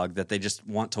dialogue that they just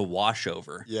want to wash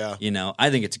over. Yeah. I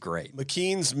think it's great.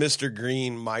 McKean's Mr.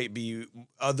 Green might be,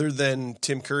 other than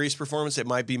Tim Curry's performance, it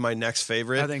might be my next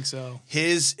favorite. I think so.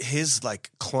 His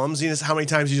like clumsiness, how many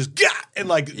times he just and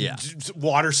like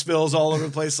water spills all over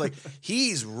the place. Like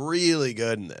he's really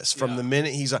good in this. From the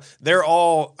minute he's on, they're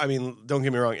all. I mean, don't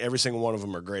get me wrong, every single one of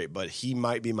them are great, but he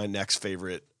might be my next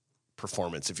favorite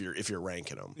performance if you're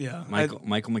ranking them. Yeah, Michael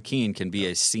McKean can be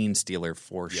a scene stealer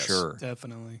for sure.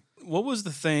 definitely. What was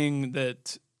the thing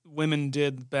that women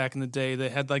did back in the day? They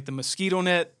had like the mosquito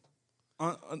net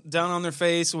down on their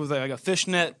face with like a fish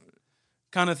net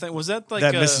kind of thing. Was that like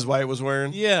That Mrs. White was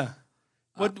wearing? Yeah.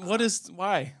 Why?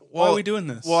 Why are we doing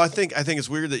this? Well, I think it's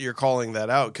weird that you're calling that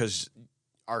out because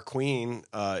our queen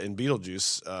in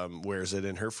Beetlejuice wears it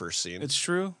in her first scene. It's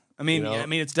true. I mean, You know? yeah, I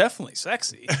mean, it's definitely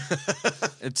sexy.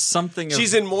 It's something.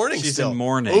 She's in mourning She's still. in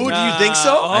mourning. Oh, do you think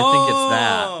so? I think it's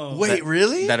that. Oh. Wait,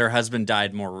 really? That her husband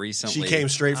died more recently. She came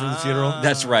straight from the funeral?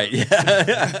 That's right.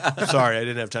 Yeah. Sorry, I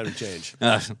didn't have time to change.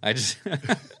 I just.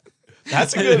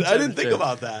 That's a good. I didn't think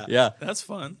about that. Yeah. That's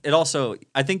fun. It also,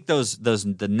 I think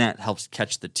the net helps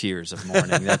catch the tears of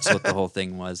mourning. That's what the whole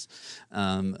thing was.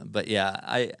 But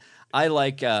yeah, I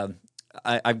like.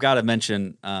 I've got to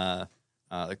mention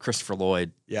Christopher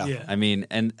Lloyd. Yeah. Yeah. I mean,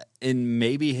 and in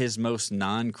maybe his most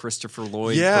non-Christopher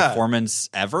Lloyd Yeah. performance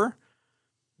ever.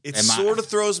 It Am I- sort of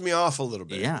throws me off a little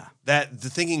bit. Yeah. That the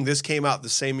thinking this came out the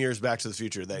same year as Back to the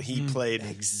Future, that he played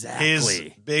Exactly.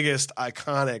 his biggest,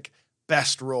 iconic,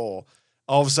 best role.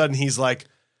 All of a sudden, he's like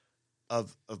a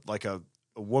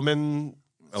woman,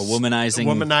 A womanizing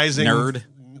womanizing nerd.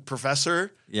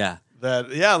 professor. Yeah.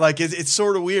 Like it's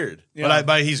sort of weird. Yeah.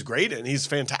 But he's great and he's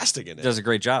fantastic in it. Does a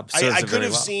great job. Serves I it could very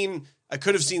have well. I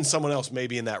could have seen someone else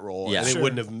maybe in that role, Yeah. and Sure.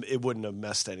 it wouldn't have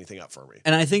messed anything up for me.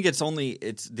 And I think it's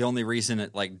the only reason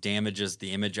it like damages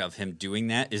the image of him doing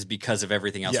that is because of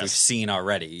everything else Yes. we've seen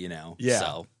already, you know. Yeah.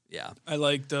 So yeah. I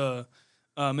liked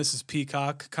Mrs.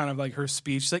 Peacock, kind of like her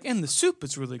speech, she's like, and the soup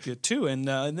is really good too. And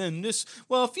then this,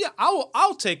 well, if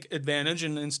I'll take advantage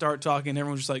and start talking. And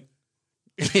everyone's just like,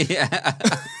 yeah.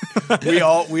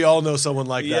 we all know someone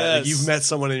like that. Like, Yes. you've met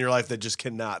someone in your life that just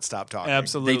cannot stop talking.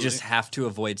 absolutely. They just have to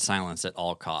avoid silence at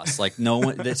all costs. Like no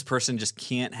one, this person just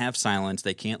can't have silence.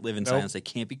 They can't live in silence. They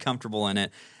can't be comfortable in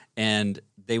it, and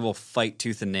they will fight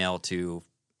tooth and nail to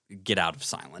get out of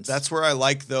silence. That's where I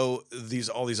like though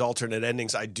all these alternate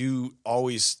endings. I do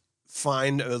always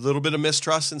find a little bit of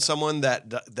mistrust in someone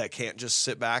that can't just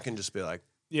sit back and just be like.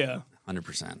 yeah.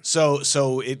 100%.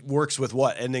 So it works with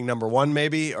what ending number 1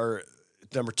 maybe or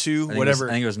number 2 whatever.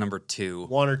 I think it was number 2.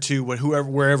 1 or 2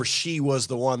 wherever she was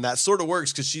the one that sort of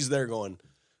works because she's there going.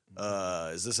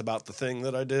 Is this about the thing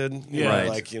that I did? You know, Right.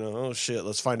 like, oh shit,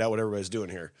 let's find out what everybody's doing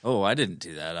here. Oh, I didn't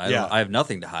do that. Yeah. I have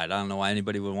nothing to hide. I don't know why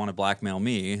anybody would want to blackmail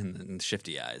me and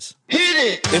shifty eyes.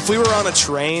 If we were on a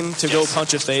train to go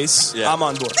punch a face, I'm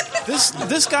on board.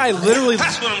 This guy literally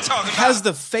has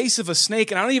the face of a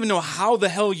snake, and I don't even know how the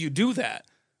hell you do that,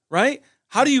 right?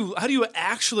 How do you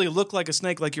actually look like a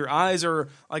snake? Like your eyes are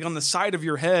like on the side of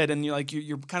your head, and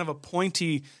you're kind of a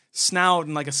pointy snout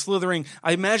and like a slithering.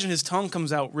 I imagine his tongue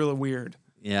comes out really weird.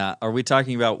 Yeah. Are we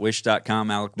talking about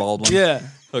Wish.com, Alec Baldwin? Yeah,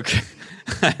 Okay.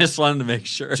 I just wanted to make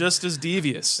sure. just as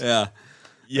devious. Yeah.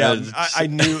 Yeah, I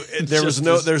knew there's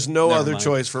no never other mind.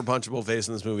 choice for a punchable face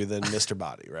in this movie than Mr.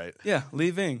 Body, right? Yeah,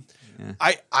 Lee Ving.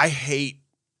 I hate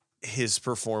his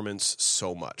performance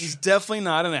so He's much. definitely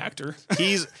not an actor.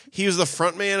 He was the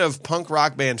frontman of punk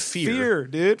rock band Fear,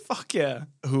 Dude. Fuck yeah.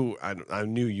 who I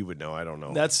knew you would know. I don't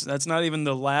know. That's not even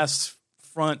the last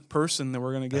front person that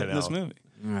we're gonna get I in this know.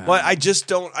 movie. But I just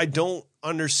don't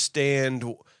understand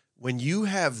when you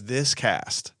have this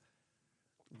cast.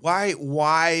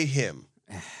 Why him?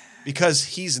 Because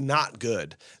he's not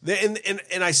good.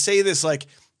 And I say this like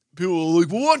people are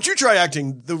like, well, why don't you try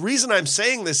acting? The reason I'm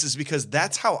saying this is because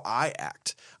that's how I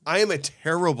act. I am a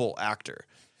terrible actor.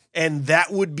 And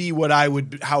that would be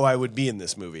how I would be in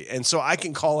this movie. And so I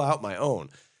can call out my own.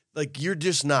 Like, you're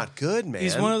just not good, man.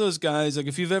 He's one of those guys, like,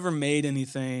 if you've ever made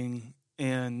anything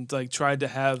and, like, tried to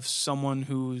have someone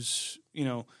who's,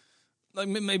 like,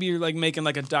 maybe you're, like, making,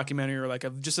 like, a documentary or, like,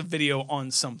 just a video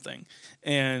on something,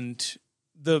 and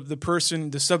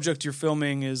the subject you're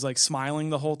filming is, like,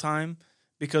 smiling the whole time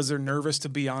because they're nervous to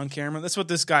be on camera. That's what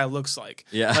this guy looks like.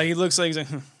 Yeah. Like, he looks like he's like,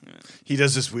 He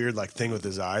does this weird, like, thing with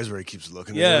his eyes where he keeps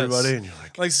looking Yes. at everybody, and you're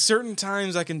like certain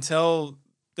times I can tell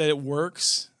that it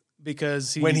works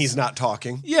because when he's not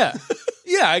talking. Yeah.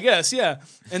 Yeah, I guess, yeah.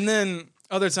 And then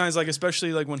other times, like,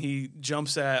 especially, like, when he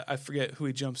jumps at, I forget who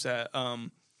he jumps at, one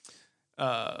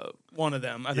of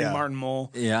them, I think Yeah. Martin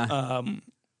Mull. Yeah.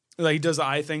 Like, he does the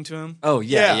eye thing to him. Oh,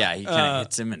 yeah. Yeah. He kind of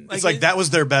hits him. And It's like that was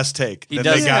their best take. He that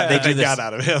does- They got, yeah. that They they do got this-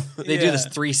 out of him. they do this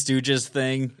Yeah. Three Stooges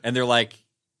thing, and they're like,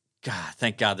 God,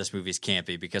 thank God this movie's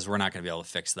campy because we're not going to be able to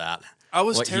fix that. I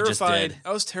was what he just terrified. did.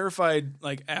 I was terrified,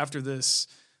 like, after this,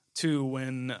 too,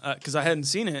 when, because I hadn't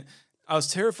seen it. I was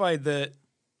terrified that,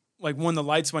 like, when the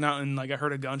lights went out and, like, I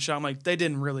heard a gunshot, I'm like, they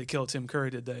didn't really kill Tim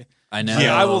Curry, did they? I know. Like,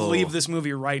 I will leave this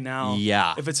movie right now.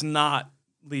 Yeah. If it's not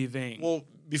leaving. Well,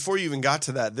 before you even got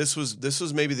to that, this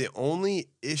was maybe the only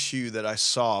issue that I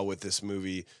saw with this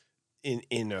movie in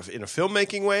a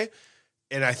filmmaking way,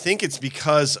 and I think it's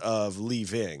because of Lee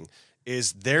Ving.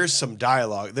 Is there's some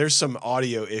dialogue, there's some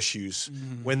audio issues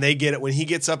when he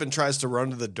gets up and tries to run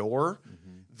to the door.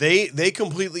 They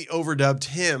completely overdubbed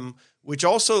him, which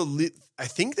also I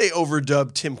think they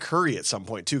overdubbed Tim Curry at some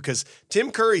point too, because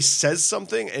Tim Curry says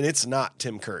something and it's not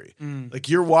Tim Curry. Like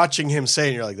you're watching him say,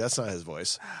 and you're like, that's not his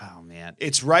voice. Oh man,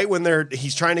 It's right when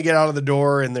he's trying to get out of the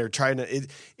door and they're trying to.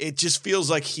 It just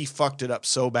feels like he fucked it up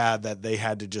so bad that they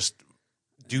had to just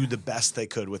do the best they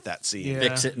could with that scene. Yeah.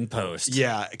 fix it in post.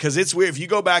 Yeah, because it's weird. If you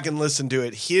go back and listen to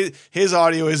it, his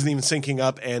audio isn't even syncing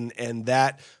up, and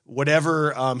that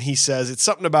whatever he says, it's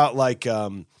something about like.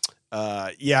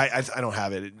 I don't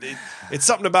have it. It's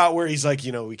something about where he's like,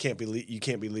 you can't be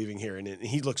leaving here, and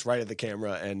he looks right at the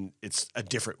camera, and it's a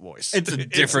different voice. It's a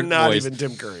different not voice. even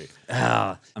Tim Curry.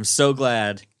 I'm so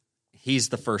glad he's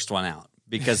the first one out,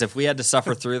 because if we had to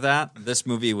suffer through that, this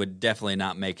movie would definitely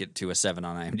not make it to a 7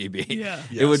 on IMDb. Yeah.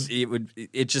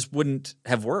 It just wouldn't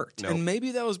have worked. And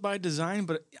maybe that was by design,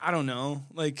 but I don't know.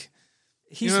 Like,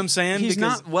 you know what I'm saying? He's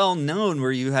Because- not well known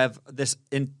where you have this,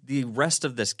 in the rest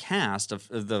of this cast of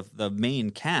the main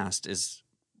cast is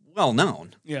well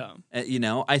known. Yeah.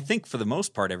 I think for the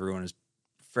most part, everyone is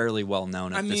fairly well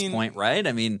known at this point, right?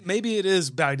 I mean, Maybe it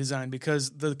is by design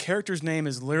because the character's name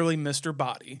is literally Mr.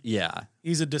 Body. yeah.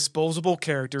 He's a disposable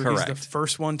character. He's Correct. the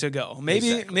first one to go.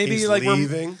 Maybe He's like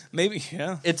leaving.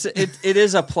 yeah. It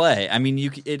is a play. I mean,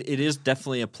 it is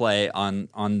definitely a play on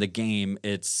the game.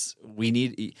 You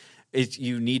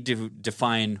need to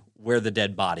define where the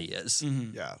dead body is.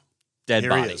 Yeah, Dead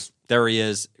Here he body. is. There he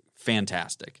is.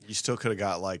 Fantastic. you still could have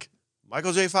got like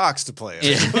Michael J. Fox to play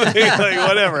it. Like,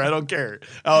 whatever, I don't care.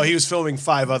 Oh, he was filming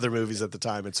 5 other movies at the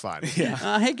time. It's fine.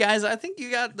 Yeah. Hey guys, I think you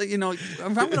got if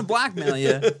I'm going to blackmail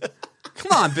you,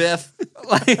 come on, Biff.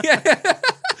 Like, Gee,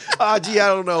 I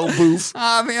don't know, Boof.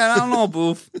 I mean, I don't know,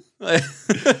 Boof.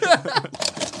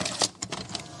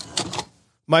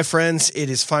 My friends, it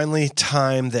is finally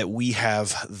time that we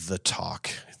have the talk.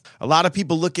 A lot of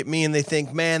people look at me and they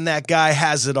think, man, that guy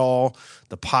has it all.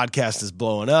 The podcast is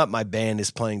blowing up. My band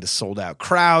is playing to sold out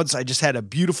crowds. I just had a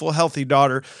beautiful, healthy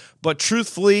daughter. But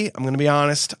truthfully, I'm going to be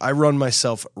honest, I run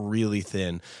myself really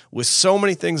thin. With so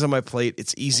many things on my plate,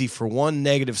 it's easy for one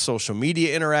negative social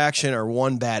media interaction or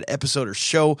one bad episode or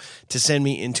show to send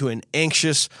me into an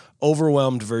anxious,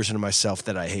 overwhelmed version of myself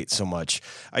that I hate so much.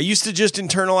 I used to just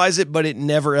internalize it, but it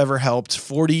never ever helped.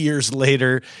 40 years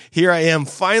later, here I am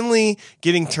finally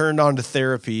getting turned on to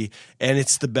therapy, and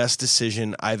it's the best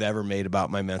decision I've ever made about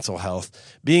my mental health.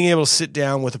 Being able to sit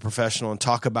down with a professional and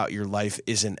talk about your life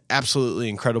is an absolutely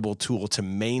incredible tool to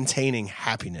maintaining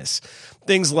happiness.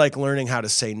 Things like learning how to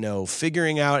say no,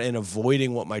 figuring out and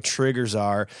avoiding what my triggers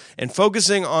are, and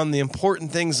focusing on the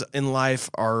important things in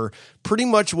life are pretty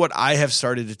much what I have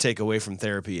started to take away from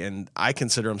therapy, and I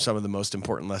consider them some of the most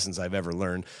important lessons I've ever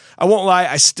learned. I won't lie,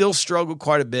 I still struggle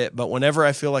quite a bit, but whenever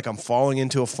I feel like I'm falling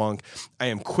into a funk, I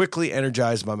am quickly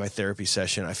energized by my therapy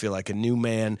session. I feel like a new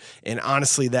man, and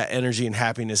honestly, that energy and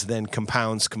happiness then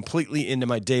compounds completely into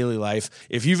my daily life.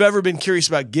 If you've ever been curious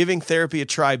about giving therapy a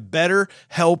try,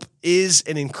 BetterHelp is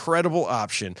an incredible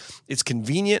option. It's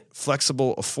convenient,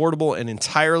 flexible, affordable, and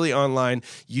entirely online.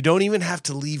 You don't even have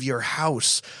to leave your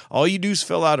house. All you do is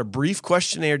fill out a brief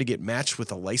questionnaire to get matched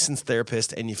with a licensed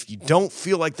therapist, and if you don't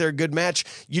feel like they're a good match,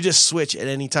 you just switch at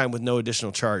any time with no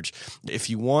additional charge. If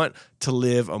you want to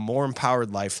live a more empowered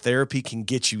life, therapy can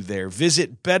get you there.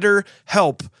 Visit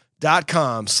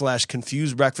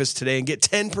BetterHelp.com/confusedbreakfast today and get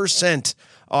 10%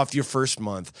 off your first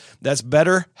month. That's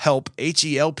BetterHelp,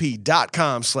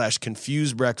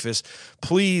 HELP.com/confusedbreakfast.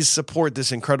 Please support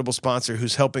this incredible sponsor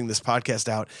who's helping this podcast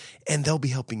out, and they'll be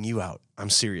helping you out. I'm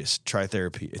serious. Try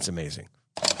therapy. It's amazing.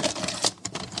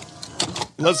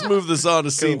 Let's move this on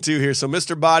to scene 2 here. So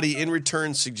Mr. Body, in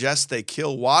return, suggests they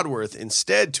kill Wadsworth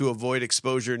instead to avoid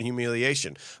exposure and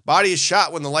humiliation. Body is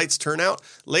shot when the lights turn out.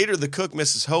 Later, the cook,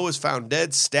 Mrs. Ho, is found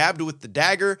dead, stabbed with the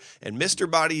dagger, and Mr.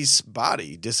 Body's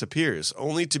body disappears,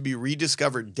 only to be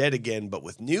rediscovered dead again, but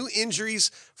with new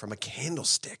injuries from a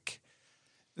candlestick.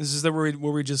 This is where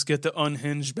we just get the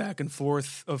unhinged back and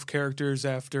forth of characters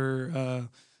after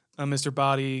Mr.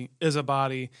 Body is a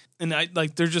body, and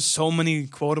there's just so many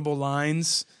quotable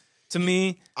lines to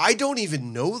me. I don't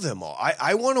even know them all.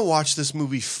 I want to watch this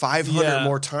movie 500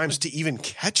 more times to even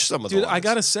catch some of the Dude, lines. I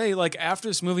gotta say, after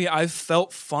this movie, I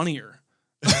felt funnier.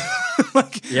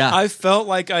 Yeah. I felt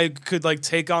like I could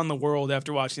take on the world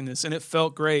after watching this, and it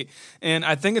felt great. And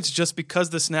I think it's just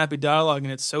because the snappy dialogue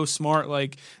and it's so smart,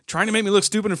 trying to make me look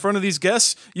stupid in front of these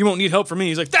guests. You won't need help from me.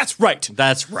 He's like, "That's right."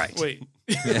 That's right. Wait.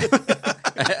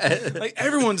 Like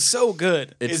everyone's so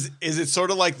good. Is it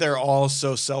sort of like they're all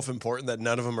so self-important that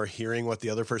none of them are hearing what the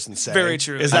other person's saying? Very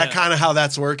true. Is that kind of how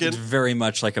that's working? It's very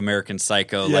much like American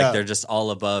Psycho. Yeah. Like they're just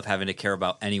all above having to care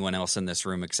about anyone else in this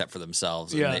room except for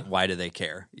themselves. And Yeah. why do they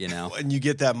care? You know? And you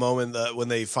get that moment when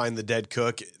they find the dead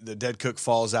cook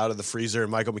falls out of the freezer,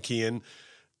 and Michael McKean,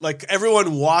 like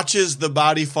everyone watches the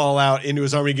body fall out into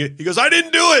his arm. He goes, "I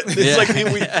didn't do it." It's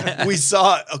like we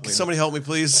saw it. Okay, somebody help me,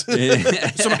 please.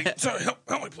 Somebody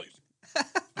help me, please.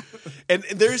 And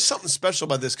there is something special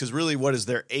about this because really, what is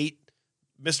there? 8.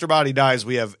 Mr. Body dies.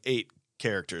 We have 8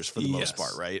 characters for the most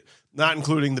part, right? Not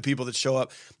including the people that show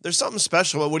up. There's something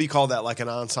special. What do you call that? Like an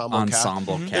ensemble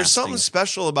Casting. There's something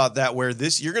special about that where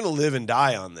you're going to live and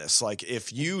die on this. Like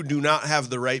if you do not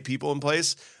have the right people in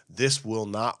place, this will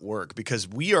not work because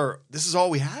this is all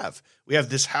we have. We have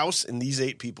this house and these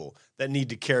 8 people that need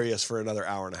to carry us for another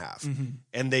hour and a half.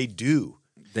 And they do.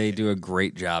 They do a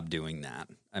great job doing that.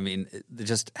 I mean,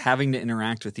 just having to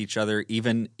interact with each other,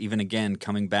 even again,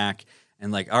 coming back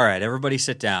and like, all right, everybody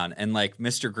sit down. And like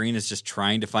Mr. Green is just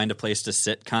trying to find a place to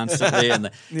sit constantly.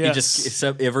 And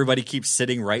everybody keeps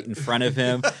sitting right in front of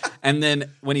him. And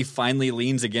then when he finally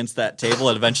leans against that table,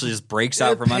 it eventually just breaks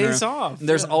out from under him. Off.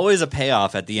 There's always a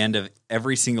payoff at the end of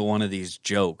every single one of these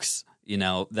jokes, you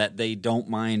know, that they don't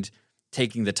mind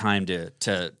taking the time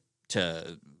to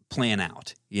plan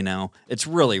out, you know? It's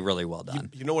really, really well done.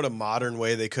 You know what a modern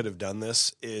way they could have done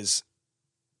this is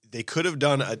they could have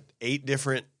done 8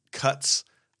 different cuts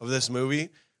of this movie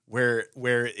where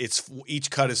it's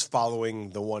each cut is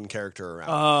following the one character around.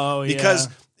 Oh, yeah. Because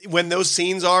when those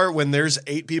scenes are when there's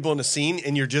 8 people in a scene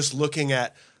and you're just looking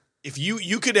at if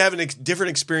you could have a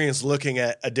different experience looking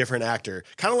at a different actor.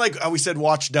 Kind of like how we said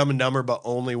watch Dumb and Dumber but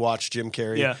only watch Jim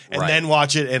Carrey and then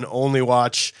watch it and only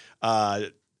watch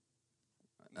Mrs.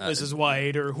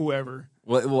 White or whoever.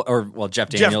 Well, Jeff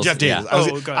Daniels. Jeff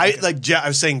Daniels. Yeah. I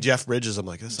was saying Jeff Bridges. I'm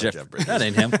like, that's not Jeff Bridges. That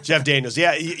ain't him. Jeff Daniels.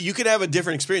 Yeah, you could have a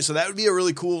different experience. So that would be a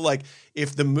really cool, like,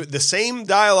 if the same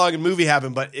dialogue and movie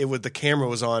happened, but the camera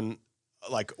was on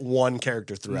like one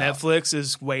character throughout. Netflix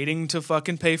is waiting to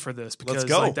fucking pay for this because Let's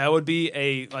go. like that would be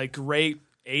a like great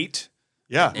 8.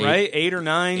 Yeah. Right? 8 or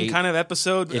 9 kind of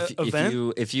episode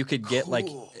event. If you could get like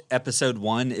episode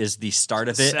 1 is the start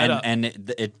of it and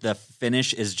the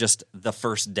finish is just the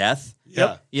first death.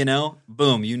 Yep. You know,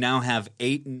 boom, you now have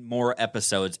 8 more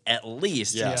episodes at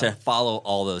least to follow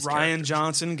all those Ryan characters.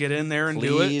 Johnson, get in there and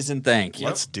do it. Please and thank you.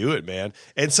 Let's do it, man.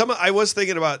 And I was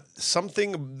thinking about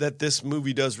something that this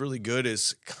movie does really good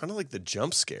is kind of like the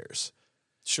jump scares.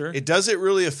 Sure. It does it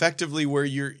really effectively where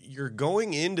you're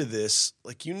going into this,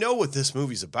 like, you know what this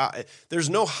movie's about. There's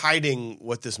no hiding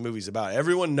what this movie's about.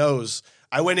 Everyone knows.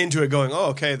 I went into it going, oh,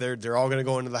 okay, they're all going to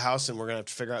go into the house and we're going to have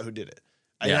to figure out who did it.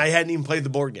 And I hadn't even played the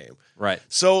board game. Right.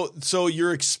 So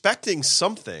you're expecting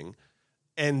something,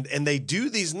 and they do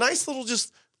these nice little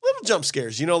jump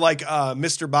scares, you know, like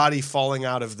Mr. Body falling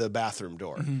out of the bathroom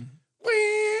door.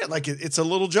 Mm-hmm. Like it's a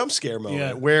little jump scare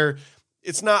moment where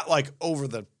it's not like over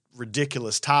the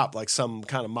ridiculous top like some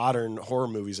kind of modern horror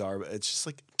movies are, but it's just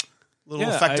like a little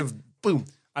effective boom.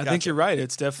 I think you're right.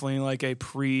 It's definitely like a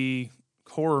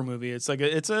pre-horror movie. It's like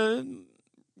it's a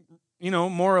you know,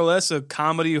 more or less a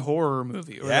comedy horror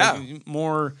movie. Or like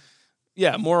more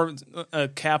a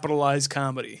capitalized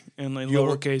comedy and like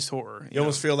lowercase horror. You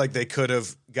almost feel like they could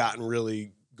have gotten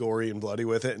really gory and bloody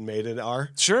with it and made it R.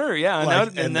 Sure, yeah.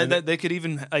 Like, and then they could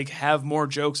even like have more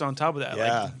jokes on top of that.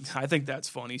 Yeah. Like, I think that's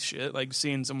funny shit. Like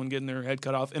seeing someone getting their head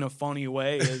cut off in a funny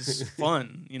way is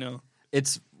fun, you know.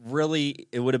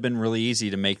 It would have been really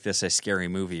easy to make this a scary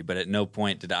movie, but at no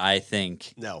point did I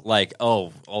think, like,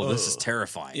 oh, this is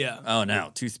terrifying. Yeah. Oh, no,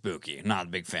 too spooky. I'm not a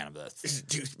big fan of this. This is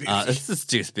too spooky. This is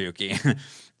too spooky.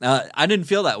 I didn't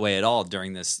feel that way at all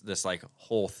during this like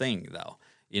whole thing, though.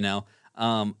 You know,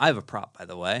 I have a prop, by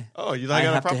the way. Oh, you I got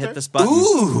a have prop to there? hit this button.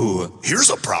 Ooh, here's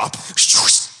a prop.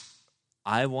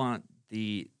 I want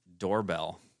the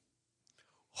doorbell.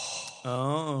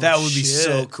 Oh, that would be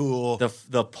so cool.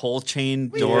 The pull chain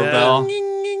doorbell.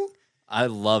 I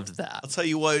loved that. I'll tell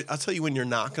you when you're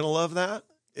not going to love that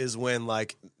is when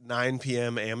like 9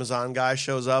 p.m. Amazon guy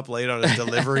shows up late on a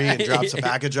delivery and drops a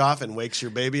package off and wakes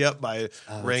your baby up by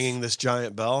ringing this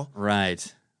giant bell. Right.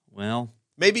 Well,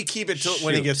 maybe keep it till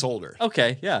when he gets older.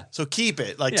 Okay, yeah. So keep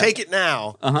it. Like take it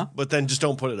now, but then just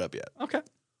don't put it up yet. Okay,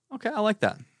 I like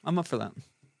that. I'm up for that.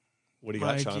 What do you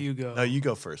got, Mike, Sean? you go. No, you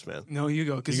go first, man. No, you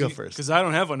go. You go first. Because I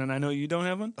don't have one, and I know you don't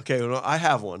have one. Okay, well, I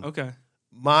have one. Okay.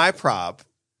 My prop,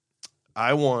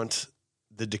 I want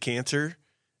the decanter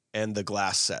and the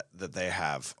glass set that they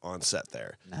have on set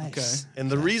there. Nice. Okay.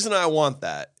 And the reason I want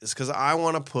that is because I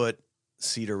want to put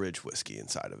Cedar Ridge whiskey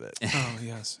inside of it. Oh,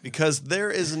 yes. Because there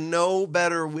is no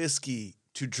better whiskey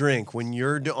to drink when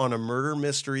you're on a murder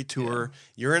mystery tour.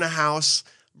 You're in a house,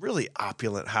 really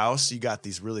opulent house. You got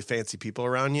these really fancy people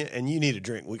around you, and you need a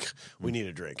drink. We need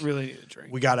a drink. Really need a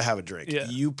drink. We got to have a drink. Yeah.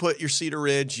 You put your Cedar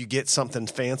Ridge, you get something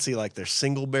fancy like their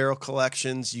single barrel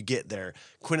collections. You get their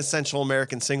quintessential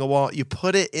American single malt. You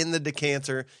put it in the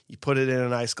decanter. You put it in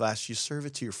an ice glass. You serve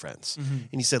it to your friends. And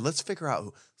you said, let's figure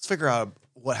out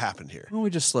what happened here. Why don't we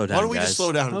just slow down? Why don't we guys? just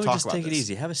slow down and Why don't we talk just about take it this?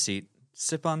 easy. Have a seat.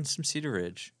 Sip on some Cedar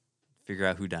Ridge. Figure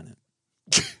out who done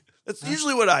it. That's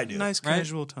usually what I do. Nice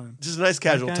casual time. Just a nice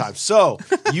casual guys. time. So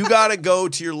you got to go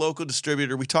to your local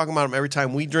distributor. We talk about them every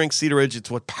time we drink Cedar Ridge.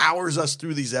 It's what powers us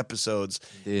through these episodes.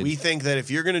 Dude. We think that if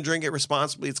you're going to drink it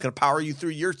responsibly, it's going to power you through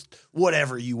your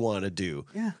whatever you want to do.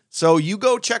 Yeah. So you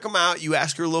go check them out. You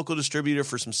ask your local distributor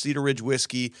for some Cedar Ridge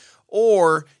whiskey,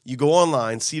 or you go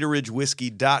online,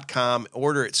 cedarridgewhiskey.com,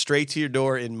 order it straight to your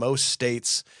door in most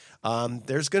states.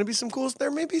 There's going to be some cool.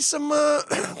 There may be some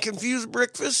confused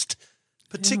breakfast.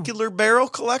 Particular barrel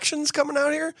collections coming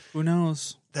out here Who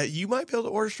knows? that you might be able to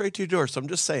order straight to your door. So I'm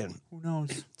just saying, Who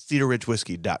knows?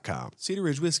 cedarridgewhiskey.com.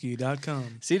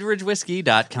 CedarRidgeWhiskey.com.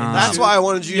 CedarRidgeWhiskey.com. That's why I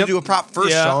wanted you to do a prop first,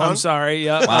 Yeah, Sean. I'm sorry.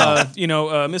 Yeah, Wow.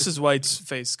 Mrs. White's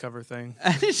face cover thing.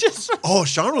 It's just, Oh,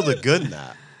 Sean will look good in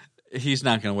that. he's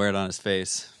not going to wear it on his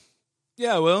face.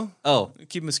 Yeah, well, Oh,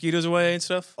 keep mosquitoes away and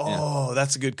stuff, Oh,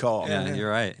 that's a good call. yeah, you're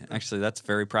right. Actually, that's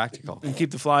very practical. and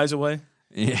keep the flies away.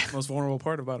 Yeah. Most vulnerable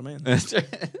part about a man.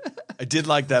 I did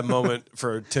like that moment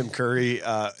for Tim Curry.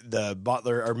 The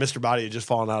butler or Mr. Body had just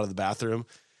fallen out of the bathroom.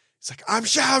 He's like, I'm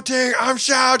shouting.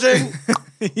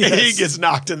 And he gets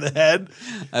knocked in the head.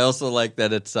 I also like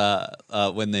that it's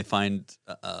when they find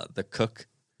the cook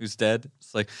who's dead.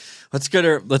 It's like, let's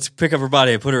pick up her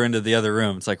body and put her into the other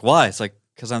room. It's like, why? It's like,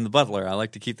 because I'm the butler. I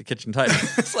like to keep the kitchen tidy.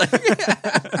 It's like,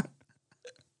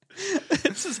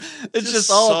 it's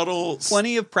just all subtle.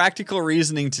 plenty of practical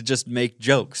reasoning to just make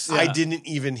jokes. I didn't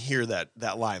even hear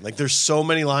that line. Like, there's so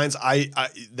many lines. I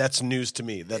that's news to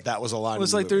me that was a line. It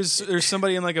was in the like movie. there's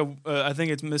somebody in like I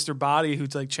think it's Mr. Body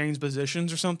who's like changed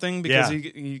positions or something because Yeah.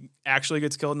 he actually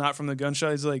gets killed not from the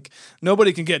gunshot. He's like,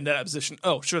 nobody can get in that position.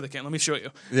 Oh, sure they can. Let me show you.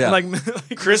 Yeah. And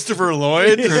like Christopher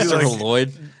Lloyd. Christopher Like,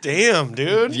 Lloyd. damn,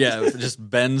 dude. Yeah, just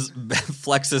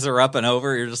flexes her up and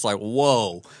over. You're just like,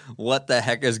 whoa, what the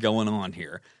heck is going on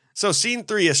here? So, scene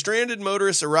 3, a stranded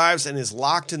motorist arrives and is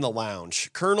locked in the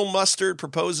lounge. Colonel Mustard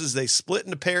proposes they split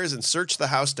into pairs and search the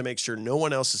house to make sure no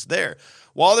one else is there.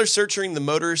 While they're searching, the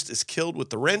motorist is killed with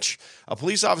the wrench. A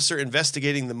police officer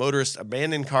investigating the motorist's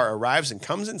abandoned car arrives and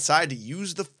comes inside to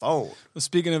use the phone.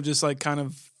 Speaking of just like kind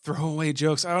of throwaway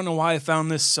jokes, I don't know why I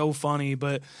found this so funny,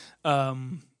 but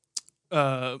Colonel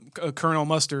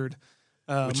Mustard,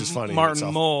 Which is funny in Martin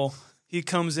itself. Mull, he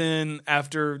comes in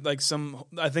after like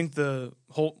I think the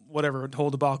whole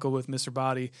debacle with Mr.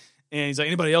 Body. And he's like,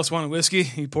 anybody else want a whiskey?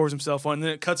 He pours himself one. And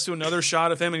then it cuts to another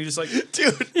shot of him, and he just like,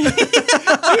 Dude,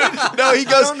 no, he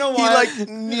goes, don't know he why. like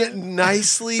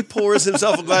nicely pours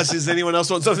himself a glass. Does anyone else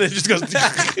want something? He just goes,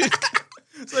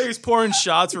 it's like he's pouring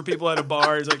shots for people at a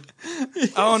bar. He's like, I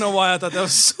don't know why I thought that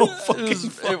was so fucking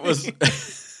funny. It was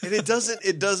and it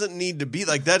doesn't need to be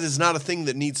like that. Is not a thing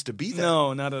that needs to be there.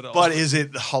 No, not at all. But is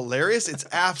it hilarious? It's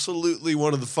absolutely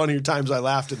one of the funnier times I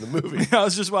laughed in the movie. I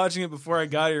was just watching it before I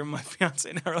got here, and my fiance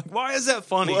and I were like, why is that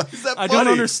funny? Why is that I don't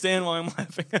funny? understand why I'm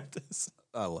laughing at this.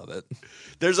 I love it.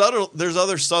 There's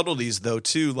other subtleties though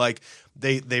too. Like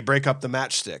they break up the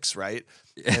matchsticks, right?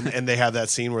 And they have that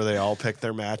scene where they all pick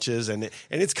their matches, and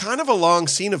it's kind of a long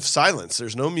scene of silence.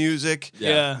 There's no music.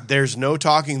 Yeah. There's no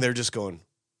talking. They're just going.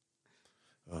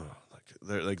 Oh,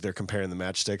 they're comparing the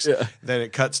matchsticks. Yeah. Then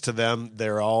it cuts to them. They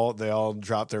all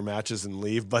drop their matches and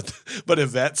leave. But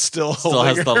Yvette's still Still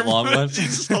holding has the her long one.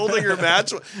 She's holding her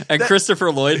match. And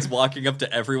Christopher Lloyd's walking up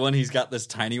to everyone. He's got this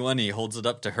tiny one. He holds it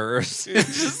up to her.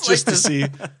 just to see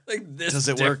like this does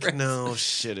it work. difference. No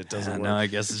shit, it doesn't work. No, I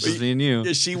guess it's just me and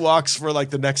you She walks for like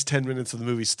the next 10 minutes of the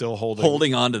movie still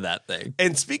holding. on to that thing.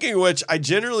 And speaking of which, I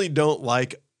generally don't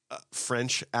like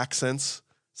French accents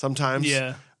sometimes.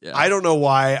 Yeah. Yeah. I don't know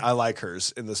why I like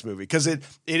hers in this movie because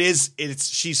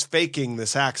she's faking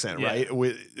this accent, Yeah. right?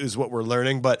 Is what we're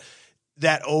learning, but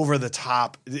that over the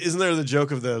top. Isn't there the joke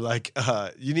of the like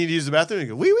you need to use the bathroom? And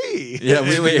you go wee wee. Yeah,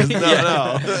 wee.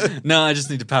 No. No, I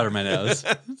just need to powder my nose.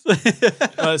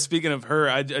 Speaking of her,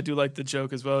 I do like the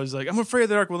joke as well. He's like, I'm afraid of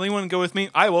the dark. Will anyone go with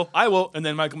me? I will. And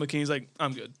then Michael McKean's like,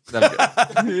 I'm good.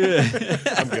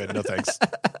 I'm good. No thanks.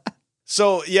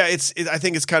 So yeah, I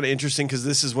think it's kind of interesting because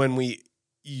this is when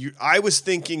I was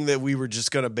thinking that we were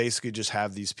just going to basically just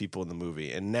have these people in the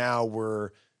movie, and now we're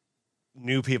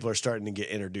new people are starting to get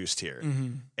introduced here.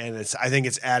 And I think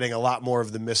it's adding a lot more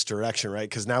of the misdirection, right?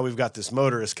 Because now we've got this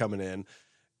motorist coming in.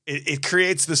 It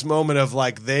creates this moment of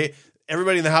like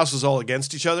everybody in the house was all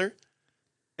against each other.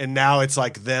 And now it's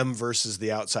like them versus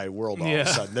the outside world all of a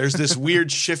sudden. There's this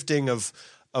weird shifting of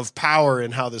power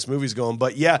in how this movie's going.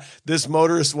 But yeah, this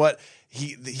motorist,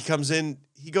 he comes in,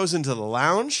 he goes into the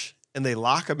lounge and they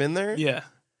lock him in there. Yeah.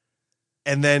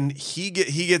 And then he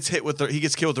gets killed with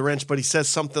the wrench, but he says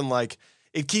something like,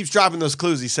 it keeps dropping those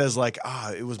clues. He says like,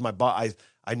 it was my boss.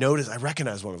 I noticed, I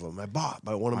recognized one of them,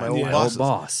 one of my old bosses.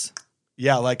 boss.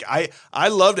 Yeah, like I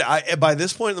loved it. By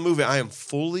this point in the movie, I am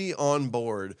fully on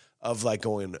board of like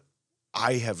going,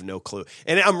 I have no clue.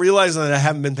 And I'm realizing that I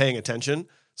haven't been paying attention.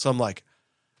 So I'm like,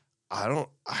 I don't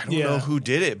know who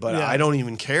did it, but I don't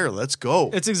even care. Let's go.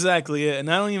 It's exactly it.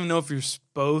 And I don't even know if you're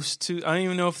supposed to. I don't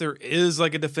even know if there is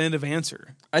like a definitive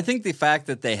answer. I think the fact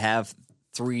that they have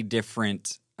 3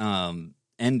 different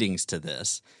endings to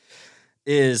this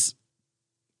is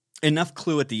enough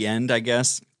clue at the end, I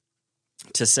guess,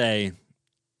 to say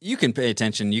you can pay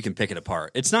attention, you can pick it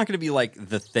apart. It's not going to be like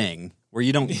The Thing where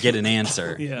you don't get an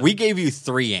answer. We gave you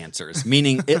 3 answers,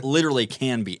 meaning it literally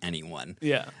can be anyone.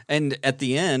 Yeah. And at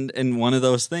the end, in one of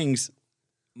those things,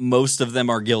 most of them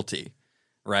are guilty,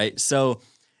 right? So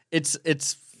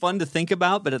it's fun to think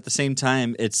about, but at the same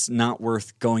time, it's not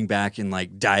worth going back and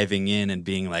like diving in and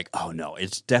being like, oh no,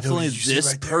 it's definitely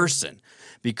this person.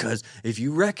 Because if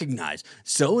you recognize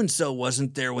so-and-so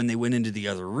wasn't there when they went into the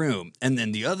other room, and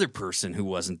then the other person who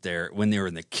wasn't there when they were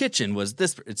in the kitchen was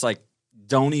this, it's like,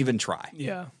 don't even try.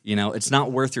 Yeah. You know, it's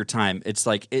not worth your time. It's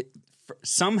like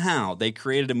somehow they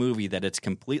created a movie that it's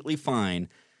completely fine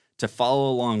to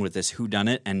follow along with this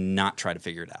whodunit and not try to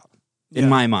figure it out. In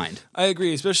my mind. I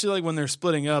agree, especially like when they're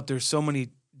splitting up, there's so many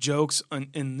jokes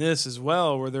in this as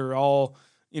well where they're all,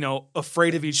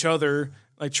 afraid of each other,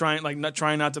 like trying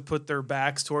not to put their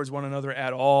backs towards one another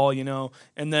at all,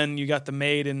 And then you got the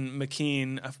maid and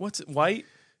McKean. What's it, White?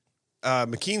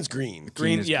 McKean's green.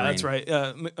 Green, yeah, that's right.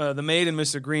 The maid and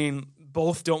Mr. Green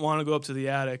both don't want to go up to the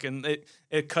attic, and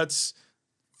it cuts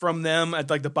from them at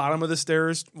like the bottom of the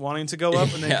stairs wanting to go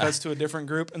up, and then cuts to a different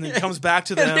group, and then comes back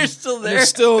to them. And they're still there. And they're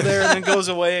still there, and then goes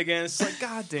away again. It's like,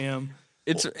 God damn.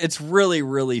 It's really,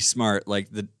 really smart. Like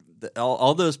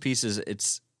all those pieces,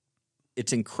 it's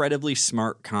incredibly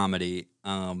smart comedy.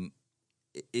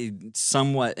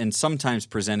 Somewhat and sometimes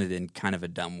presented in kind of a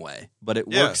dumb way, but it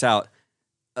works out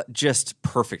just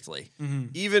perfectly. Mm-hmm.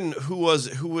 Even who was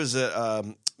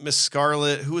it? Miss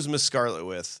Scarlet. Who was Miss Scarlet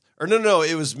with? Or no,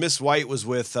 it was Miss White was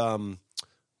with Colonel.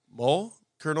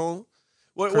 Colonel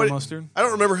Mustard. I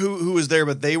don't remember who was there,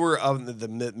 but they were on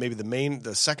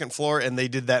the second floor, and they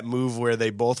did that move where they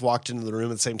both walked into the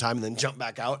room at the same time and then jumped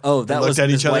back out. Oh, that was at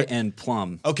Miss each other. White and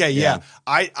Plum. Okay, yeah.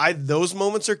 I those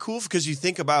moments are cool because you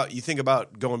think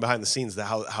about going behind the scenes,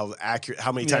 how accurate,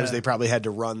 how many times they probably had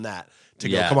to run that. To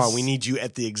go, come on, we need you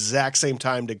at the exact same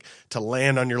time to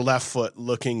land on your left foot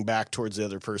looking back towards the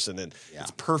other person, and it's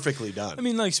perfectly done. I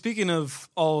mean, like, speaking of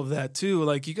all of that too,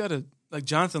 like, you gotta, like,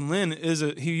 Jonathan Lynn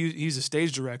he's a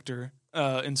stage director,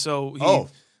 and so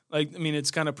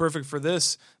it's kind of perfect for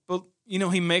this, but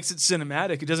he makes it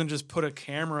cinematic. He doesn't just put a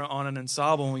camera on an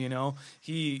ensemble,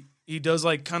 he does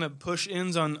like kind of push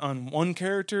ins on one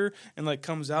character and like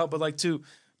comes out, but like to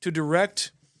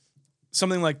direct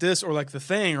something like this, or like The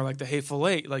Thing, or like The Hateful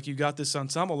Eight, like you got this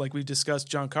ensemble, like we discussed.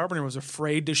 John Carpenter was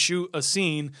afraid to shoot a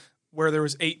scene where there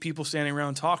was 8 people standing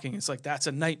around talking. It's like, that's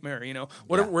a nightmare,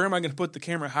 Where am I going to put the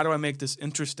camera? How do I make this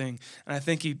interesting? And I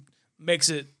think he makes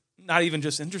it not even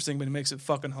just interesting, but he makes it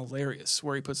fucking hilarious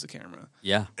where he puts the camera.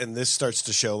 Yeah. And this starts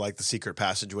to show like the secret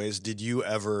passageways.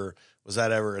 Was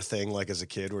that ever a thing, like as a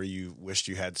kid, where you wished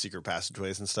you had secret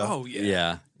passageways and stuff? Oh yeah.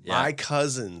 Yeah. My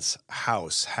cousin's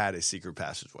house had a secret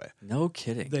passageway. No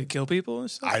kidding. They kill people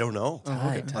and stuff? I don't know.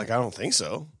 okay. Like, I don't think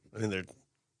so. I mean, they're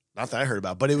not that I heard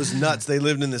about, but it was nuts. They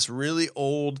lived in this really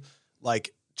old,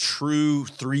 like, true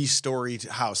 3-story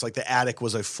house. Like, the attic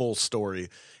was a full story,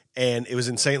 and it was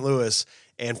in St. Louis.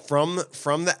 And from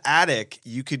the attic,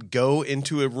 you could go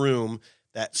into a room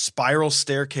that spiral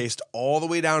staircased all the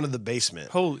way down to the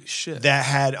basement. Holy shit. That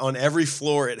had, on every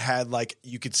floor, it had like,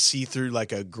 you could see through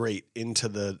like a grate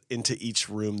into each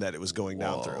room that it was going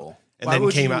down through. And Why then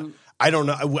would came you- out. I don't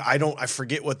know. I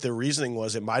forget what the reasoning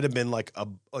was. It might have been like a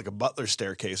butler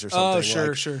staircase or something. Oh, sure,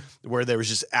 like, sure. Where there was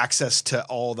just access to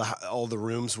all the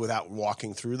rooms without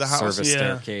walking through the house. Service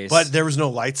Yeah. staircase. But there was no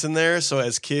lights in there, so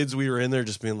as kids, we were in there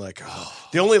just being like, oh.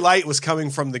 The only light was coming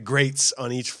from the grates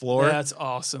on each floor. That's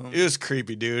awesome. It was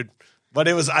creepy, dude. But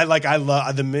it was I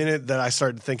love the minute that I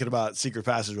started thinking about secret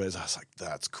passageways, I was like,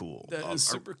 that's cool. That is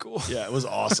super cool. Yeah, it was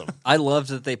awesome. I loved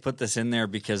that they put this in there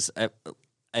because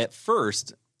at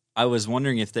first I was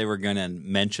wondering if they were going to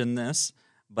mention this,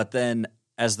 but then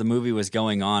as the movie was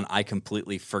going on, I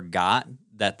completely forgot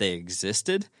that they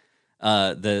existed.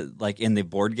 In the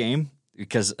board game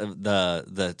because of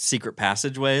the secret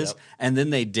passageways, and then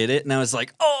they did it, and I was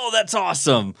like, "Oh, that's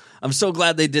awesome! I'm so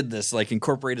glad they did this, like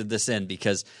incorporated this in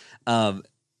because." And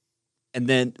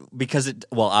then because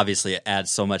obviously it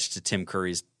adds so much to Tim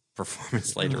Curry's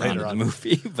performance later on in the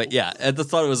movie. But yeah, I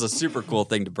thought it was a super cool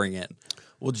thing to bring in.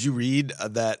 Well, did you read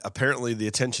that apparently the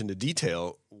attention to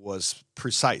detail was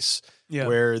precise,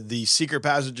 where the secret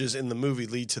passages in the movie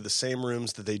lead to the same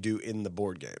rooms that they do in the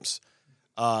board games,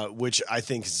 which I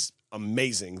think is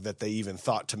amazing that they even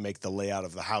thought to make the layout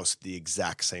of the house the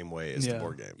exact same way as the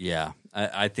board game. Yeah,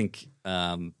 I think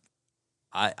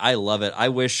I love it. I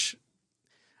wish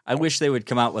they would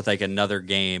come out with like another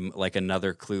game, like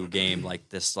another Clue game, like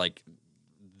this,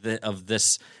 of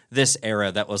this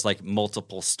era that was like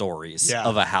multiple stories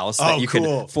of a house that you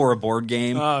could for a board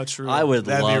game. Oh, true. I would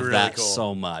That'd love be really that cool.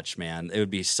 so much, man. It would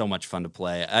be so much fun to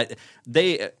play.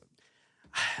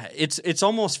 It's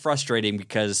almost frustrating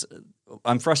because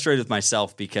I'm frustrated with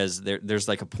myself because there's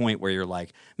like a point where you're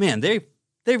like, man, they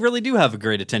really do have a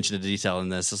great attention to detail in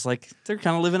this. It's like they're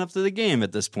kind of living up to the game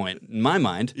at this point, in my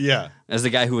mind. Yeah. As the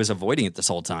guy who was avoiding it this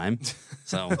whole time.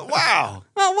 So Wow.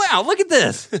 oh wow, look at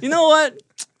this. You know what?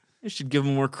 I should give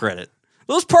them more credit.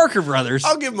 Those Parker brothers.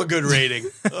 I'll give them a good rating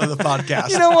on the podcast.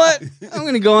 You know what? I'm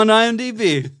going to go on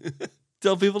IMDb.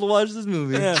 Tell people to watch this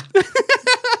movie. Yeah.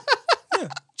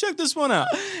 Check this one out.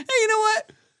 Hey, you know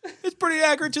what? It's pretty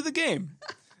accurate to the game,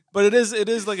 but it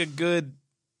is like a good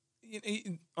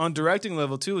on directing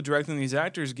level too. Directing these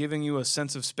actors, giving you a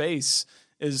sense of space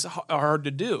is hard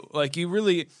to do. Like you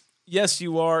really, yes,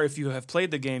 you are. If you have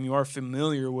played the game, you are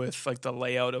familiar with like the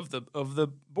layout of the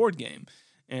board game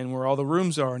and where all the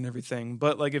rooms are and everything.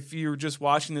 But like if you're just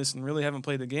watching this and really haven't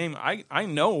played the game, I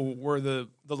know where the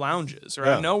lounge is, or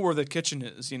I know where the kitchen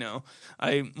is. You know,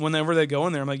 whenever they go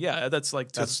in there, I'm like, yeah, that's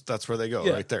like that's where they go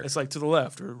right there. It's like to the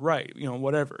left or right, you know,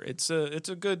 whatever. It's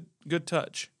a good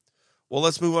touch. Well,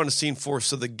 let's move on to scene 4.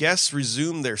 So the guests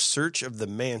resume their search of the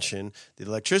mansion. The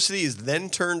electricity is then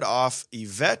turned off.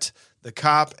 Yvette, the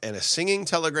cop, and a singing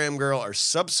telegram girl are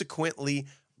subsequently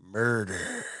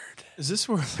murdered. Is this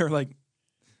where they're like,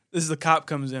 this is the cop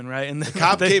comes in, right? And The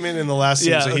cop came in the last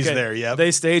scene, so he's there, yep.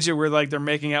 They stage it where like they're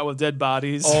making out with dead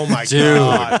bodies. Oh my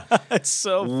God. It's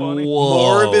so funny.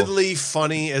 Whoa. Morbidly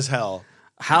funny as hell.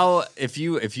 How if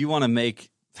you want to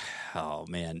make, oh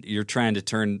man, you're trying to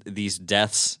turn these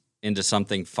deaths into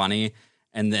something funny,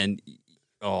 and then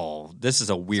this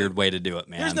is a weird way to do it,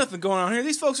 man. There's nothing going on here.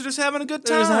 These folks are just having a good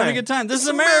time. They're just having a good time. This is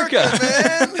America,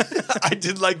 man. I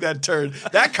did like that turn.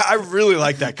 I really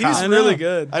like that cop. He's really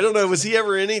good. I don't know. Was he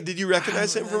ever any? Did you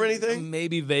recognize him from anything?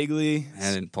 Maybe vaguely.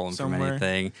 I didn't pull him somewhere. from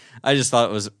anything. I just thought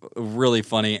it was really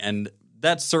funny, and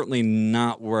that's certainly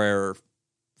not where.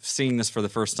 Seeing this for the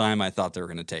first time, I thought they were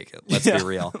going to take it. Let's be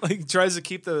real. Like tries to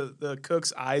keep the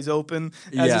cook's eyes open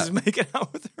as he's making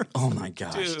out with her. Oh my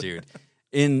gosh, dude!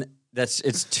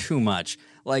 It's too much.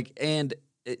 Like, and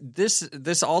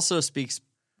this also speaks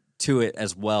to it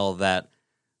as well that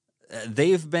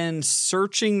they've been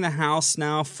searching the house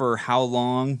now for how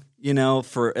long? You know,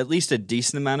 for at least a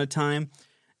decent amount of time,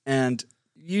 and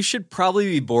you should probably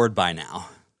be bored by now.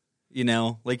 You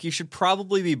know, like you should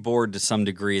probably be bored to some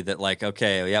degree that like,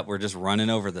 okay, we're just running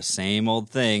over the same old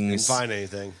things. Didn't find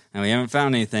anything. And we haven't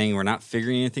found anything. We're not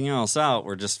figuring anything else out.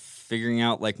 We're just figuring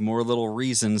out like more little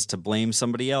reasons to blame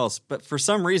somebody else. But for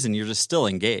some reason, you're just still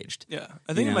engaged. Yeah.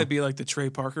 I think it might be like the Trey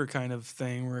Parker kind of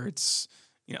thing where it's,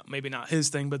 you know, maybe not his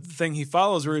thing, but the thing he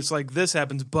follows where it's like this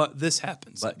happens, but this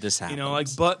happens. But this happens. You know, like,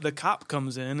 but the cop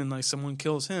comes in and like someone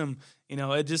kills him. You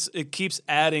know, it keeps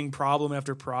adding problem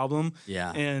after problem.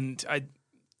 Yeah. And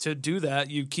to do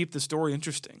that, you keep the story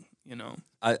interesting, you know.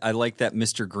 I like that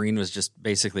Mr. Green was just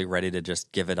basically ready to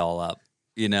just give it all up.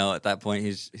 You know, at that point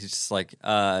he's just like,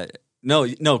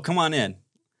 no, come on in.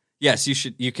 Yes,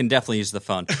 you can definitely use the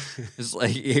phone. It's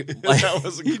like, That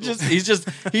was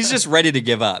he's just ready to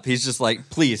give up. He's just like,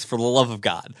 please, for the love of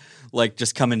God, like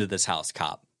just come into this house,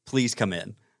 cop. Please come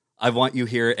in. I want you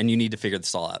here and you need to figure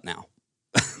this all out now.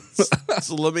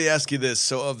 So let me ask you this: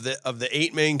 so of the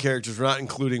 8 main characters, we're not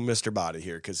including Mr. Body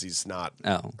here because he's not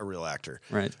a real actor,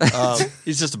 Right?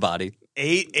 He's just a body.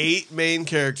 8 main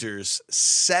characters.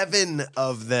 7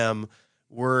 of them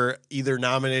were either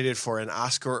nominated for an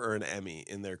Oscar or an Emmy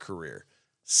in their career.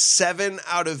 7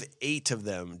 out of 8 of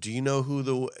them. Do you know who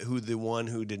the one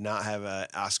who did not have an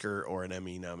Oscar or an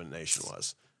Emmy nomination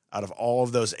was? Out of all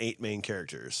of those 8 main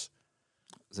characters.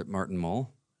 Is it Martin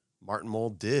Mull? Martin Mull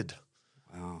did.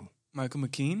 Wow. Michael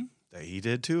McKean? He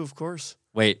did too, of course.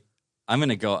 Wait, I'm going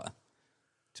to go.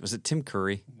 Was it Tim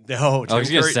Curry? No,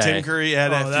 Tim Curry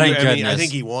had a thank Emmy. goodness. I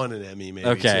think he won an Emmy, maybe.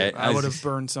 Okay. Too. I would have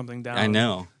burned something down. I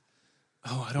know.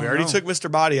 Oh, I don't know. We already took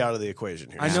Mr. Body out of the equation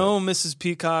here. I know Mrs.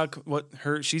 Peacock.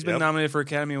 She's been nominated for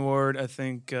Academy Award. I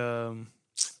think. Man.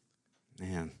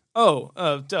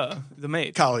 The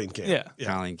maid. Colleen Camp. Yeah.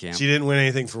 Colleen Camp. She didn't win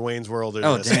anything for Wayne's World or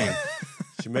this. Dang.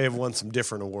 She may have won some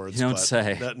different awards. You don't but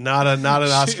say. Not an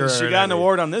Oscar. She got an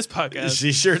award on this podcast.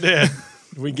 She sure did.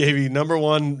 We gave you number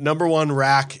one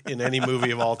rack in any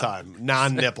movie of all time,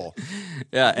 non-nipple.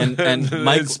 Yeah, and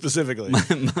Mike specifically.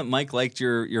 Mike liked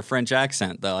your French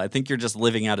accent, though. I think you're just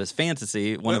living out his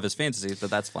fantasy, one of his fantasies,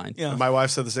 but that's fine. Yeah. My wife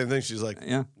said the same thing. She's like,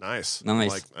 Yeah. nice. Nice. I'm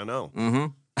like, I know. Mm-hmm.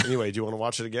 Anyway, do you want to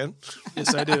watch it again?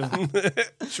 Yes, I do.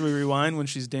 Should we rewind when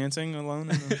she's dancing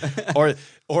alone? or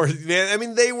I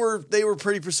mean, they were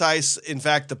pretty precise. In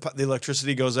fact, the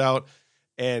electricity goes out,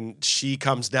 and she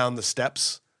comes down the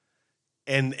steps,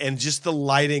 and just the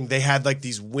lighting. They had like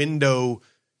these window,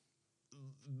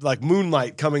 like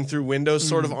moonlight coming through windows,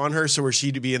 sort of on her, so where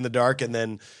she'd be in the dark, and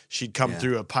then she'd come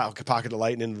through a pocket of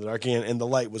light and into the dark again, and the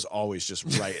light was always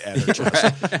just right at her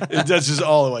chest. That's just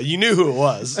all it was. You knew who it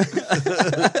was.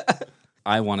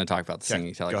 I want to talk about the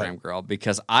Singing Telegram Girl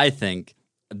because I think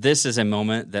this is a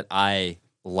moment that I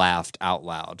laughed out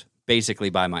loud, basically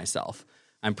by myself.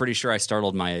 I'm pretty sure I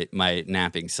startled my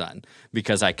napping son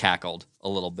because I cackled a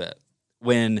little bit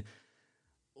when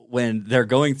they're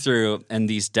going through and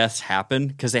these deaths happen,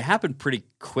 because they happen pretty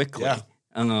quickly. Yeah.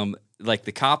 Like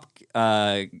the cop,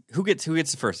 who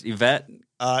gets first? Yvette,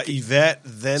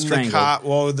 then strangled. the cop.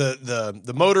 Well,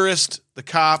 the motorist, the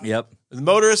cop. Yep. The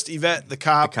motorist, Yvette, the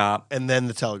cop, and then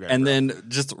the telegram. And girl. then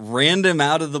just random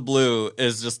out of the blue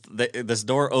is just this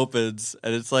door opens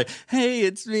and it's like, "Hey,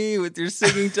 it's me with your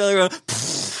singing telegram."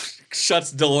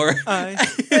 Shuts door. I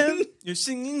am your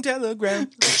singing telegram.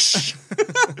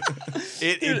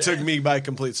 It took me by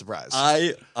complete surprise.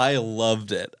 I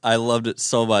loved it. I loved it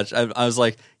so much. I was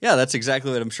like, yeah, that's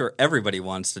exactly what I'm sure everybody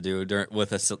wants to do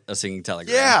with a singing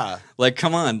telegram. Yeah. Like,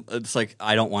 come on. It's like,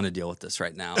 I don't want to deal with this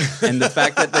right now. And the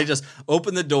fact that they just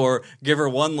open the door, give her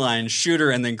one line, shoot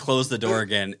her, and then close the door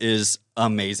again is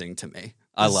amazing to me.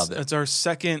 I love it. It's our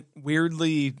second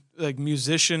weirdly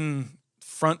musician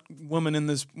front woman in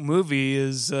this movie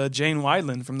is Jane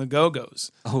Wiedlin from the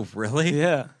Go-Go's. Oh, really?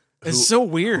 Yeah. It's so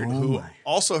weird. Who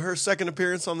also her second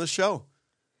appearance on the show.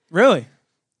 Really?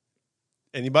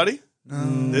 Anybody?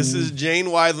 This is Jane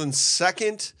Wiedlin's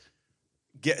second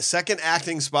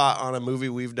acting spot on a movie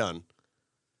we've done.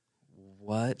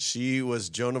 What? She was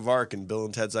Joan of Arc in Bill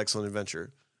and Ted's Excellent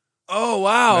Adventure. Oh,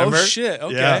 wow. Remember? Oh, shit.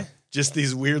 Okay. Yeah. Just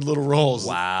these weird little roles.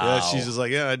 Wow. Yeah, she's just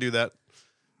like, yeah, I do that.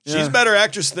 Yeah. She's a better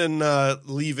actress than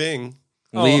Lee Ving.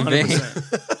 Oh, Leaving.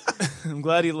 100%. I'm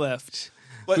glad he left.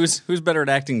 But, Who's better at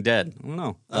acting dead? I don't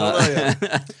know.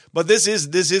 But this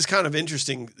is kind of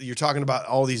interesting. You're talking about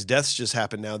all these deaths just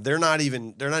happened now. They're not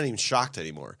even shocked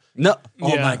anymore. No.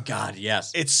 Oh Yeah. my God.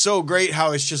 Yes. It's so great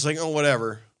how it's just like, oh,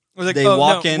 whatever. We're like, They oh,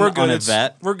 walk no, in we're good. on a It's-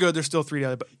 vet. We're good. There's still three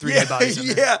dead bodies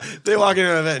in there. Yeah. They walk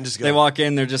into an event and just go. They walk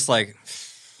in, they're just like,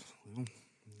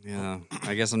 yeah,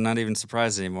 I guess I'm not even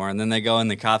surprised anymore. And then they go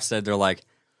and the cop said, they're like,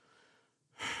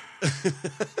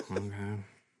 okay.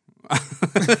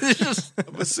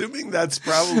 I'm assuming that's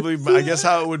probably, I guess,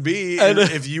 how it would be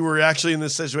if you were actually in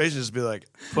this situation. Just be like,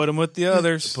 Put them with the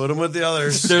others. put them with the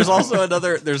others. There's also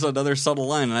another subtle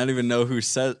line, and I don't even know who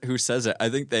says it.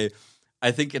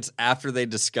 I think it's after they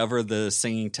discover the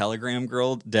singing telegram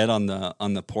girl dead on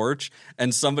the porch,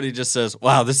 and somebody just says,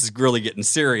 "Wow, this is really getting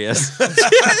serious."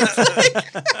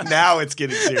 Now it's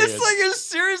getting serious. It's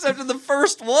serious after the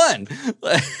first one.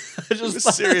 It was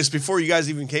serious before you guys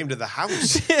even came to the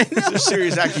house. There's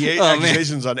serious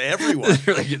accusations on everyone. It's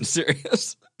really getting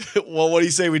serious. Well, what do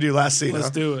you say we do last scene? Let's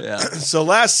do it. Yeah. So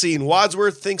last scene,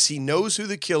 Wadsworth thinks he knows who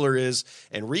the killer is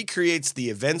and recreates the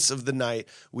events of the night.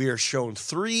 We are shown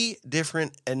 3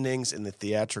 different endings in the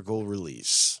theatrical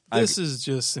release. This is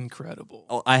just incredible.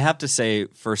 Oh, I have to say,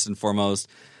 first and foremost,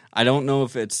 I don't know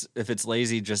if it's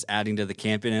lazy just adding to the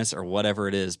campiness or whatever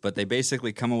it is, but they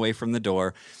basically come away from the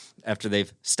door after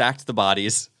they've stacked the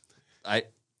bodies.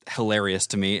 Hilarious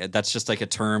to me. That's just like a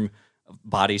term,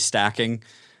 body stacking.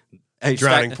 Hey,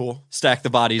 Drowning pool. Stack the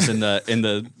bodies in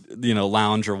the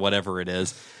lounge or whatever it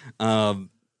is.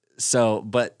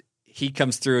 But he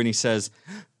comes through and he says,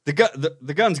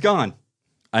 the gun's gone.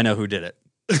 I know who did it.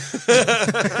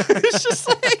 It's just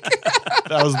like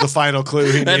That was the final clue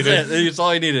he That's needed. it. That's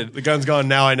all he needed. The gun's gone.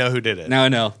 Now I know who did it. Now I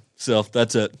know. So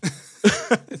that's it.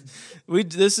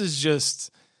 This is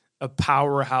just a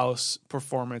powerhouse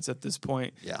performance at this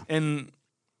point. Yeah. And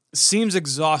seems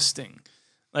exhausting.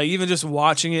 Like even just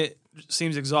watching it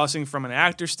seems exhausting from an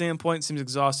actor standpoint, seems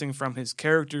exhausting from his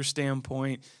character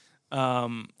standpoint.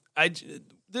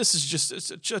 This is just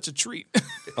such a treat.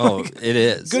 Oh, it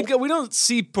is. Good. We don't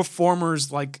see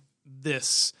performers like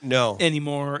this No.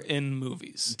 anymore in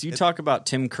movies. Do you talk about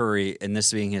Tim Curry and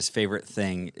this being his favorite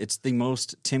thing? It's the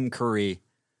most Tim Curry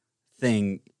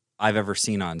thing I've ever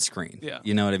seen on screen. Yeah.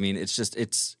 You know what I mean? It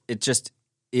just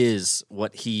is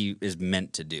what he is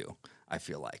meant to do, I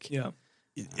feel like. Yeah.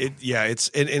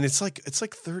 It's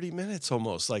like 30 minutes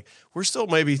almost. Like we're still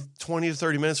maybe 20 to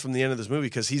 30 minutes from the end of this movie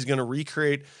because he's going to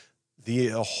recreate the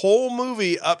whole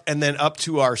movie up and then up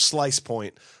to our slice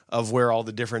point of where all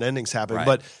the different endings happen. Right.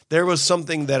 But there was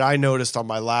something that I noticed on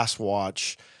my last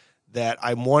watch that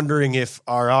I'm wondering if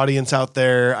our audience out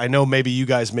there, I know maybe you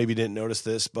guys maybe didn't notice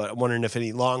this, but I'm wondering if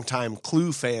any longtime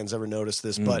Clue fans ever noticed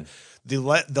this. But the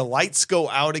lights go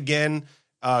out again.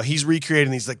 He's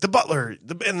recreating these, like the butler,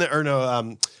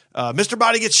 Mr.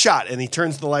 Body gets shot, and he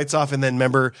turns the lights off, and then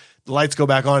remember the lights go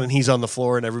back on, and he's on the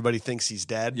floor, and everybody thinks he's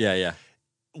dead. Yeah, yeah.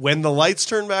 When the lights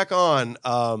turn back on,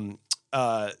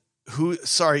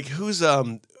 who's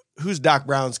Doc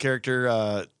Brown's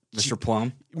character? Mr.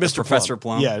 Plum? Mr. Professor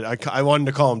Plum? Yeah, I wanted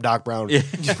to call him Doc Brown.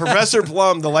 Professor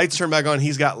Plum, the lights turn back on,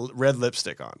 he's got red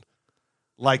lipstick on.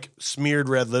 Like smeared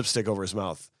red lipstick over his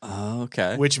mouth. Oh,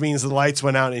 okay. Which means the lights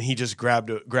went out and he just grabbed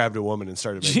a woman and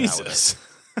started making out with her. Jesus.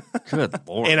 Good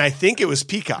Lord. And I think it was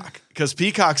Peacock because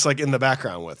Peacock's like in the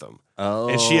background with him. Oh.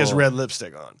 And she has red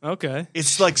lipstick on. Okay.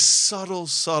 It's like subtle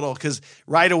because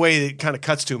right away it kind of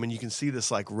cuts to him and you can see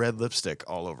this like red lipstick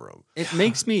all over him. It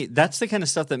makes me, that's the kind of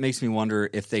stuff that makes me wonder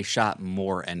if they shot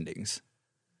more endings.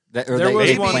 There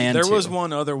was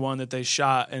one other one that they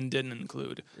shot and didn't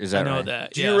include. Is that I know right?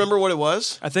 that. Do you remember what it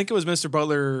was? I think it was Mr.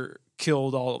 Butler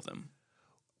killed all of them.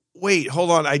 Wait,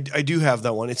 hold on. I do have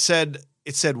that one. It said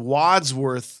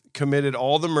Wadsworth committed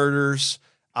all the murders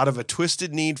out of a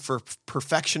twisted need for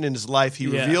perfection in his life. He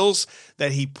reveals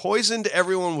that he poisoned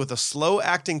everyone with a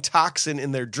slow-acting toxin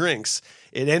in their drinks.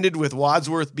 It ended with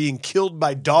Wadsworth being killed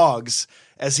by dogs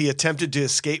as he attempted to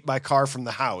escape by car from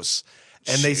the house.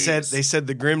 And they said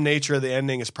the grim nature of the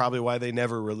ending is probably why they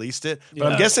never released it.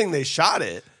 But I'm guessing they shot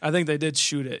it. I think they did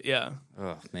shoot it, yeah.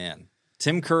 Oh, man.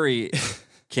 Tim Curry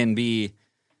can be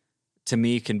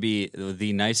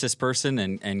the nicest person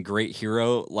and great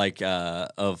hero, like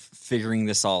of figuring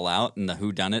this all out and the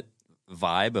whodunit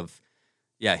vibe of,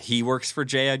 yeah, he works for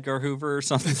J. Edgar Hoover or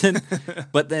something.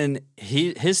 But then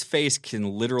his face can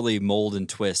literally mold and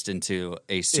twist into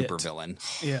a supervillain.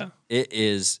 Yeah.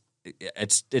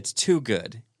 It's too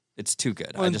good. It's too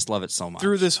good. I just love it so much.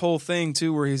 Through this whole thing,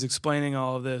 too, where he's explaining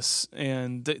all of this,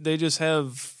 and they just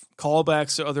have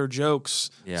callbacks to other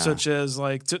jokes, such as,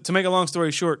 like, to make a long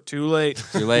story short, too late.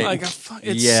 Too late. Like,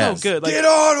 it's so good. Like, Get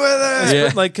on with it!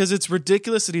 Yeah. Like, because it's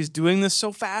ridiculous that he's doing this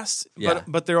so fast,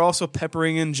 but they're also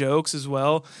peppering in jokes as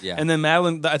well. Yeah. And then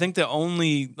Madeline, I think the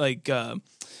only, like,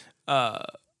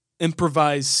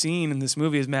 improvised scene in this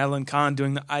movie is Madeline Kahn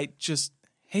doing I just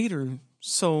hate her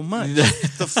so much.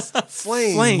 The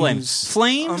flames.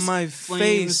 Flames on my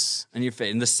face. and your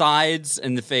face, and the sides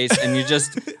and the face, and you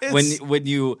just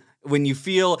when you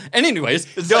feel. And anyways,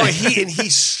 No, he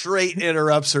straight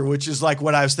interrupts her, which is like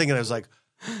what I was thinking. I was like,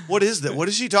 "What is that? What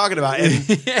is she talking about?" And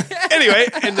anyway,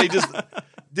 and they just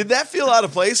did that feel out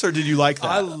of place, or did you like that?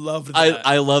 I loved that.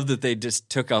 I love that they just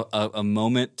took a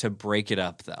moment to break it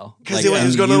up, though, because it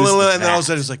was going and then all of a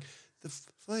sudden it's like the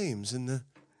flames and the.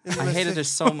 I hated it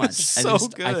so much. So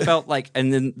good. I felt like,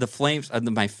 and then the flames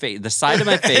on my face, the side of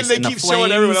my face, and they keep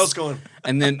showing everyone else going.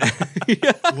 And then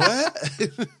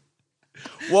What?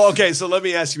 Well, okay. So let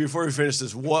me ask you before we finish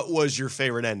this: what was your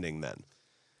favorite ending then?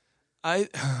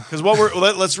 Because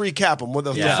let's recap them.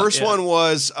 The first one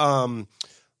was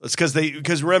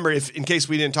because remember, in case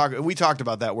we didn't talk, we talked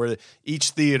about that where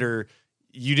each theater.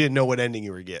 You didn't know what ending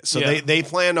you were get. So they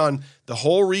planned on the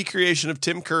whole recreation of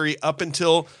Tim Curry up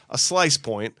until a slice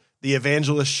point. The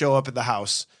evangelists show up at the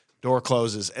house, door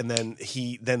closes, and then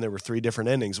there were 3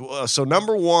 different endings. So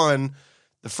number 1,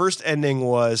 the first ending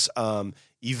was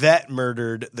Yvette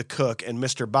murdered the cook and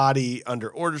Mr. Body under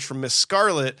orders from Miss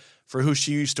Scarlet for who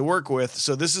she used to work with.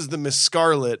 So this is the Miss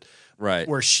Scarlet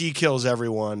where she kills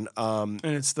everyone. And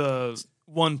it's the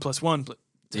 1 + 1.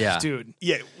 Yeah. Dude.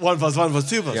 Yeah, 1 + 1 +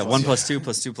 2 + 1. 1 + 2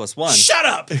 + 2 + 1. Shut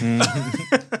up!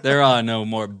 There are no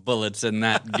more bullets in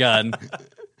that gun.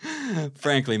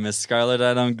 Frankly, Miss Scarlet,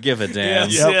 I don't give a damn.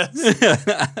 Yes.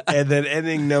 And then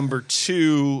ending number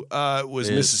 2 was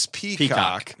Mrs.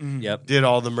 Peacock. Yep. Did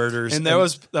all the murders. And that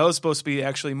was supposed to be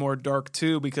actually more dark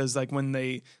too, because like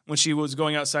when she was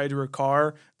going outside to her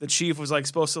car, the chief was like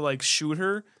supposed to like shoot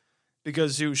her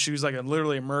because she was like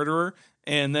literally a murderer.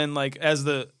 And then like as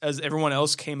everyone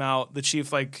else came out, the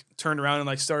chief like turned around and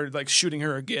like started like shooting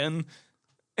her again.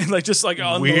 And like just like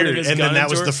unloading weird. his And gun then that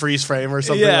into was her. the freeze frame or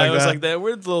something Yeah, like it was that. like that.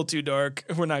 We're a little too dark.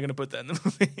 We're not going to put that in the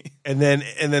movie. And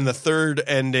then the third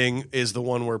ending is the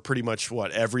one where pretty much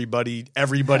everybody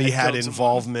had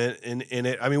involvement in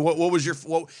it. I mean, what was your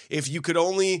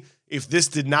if this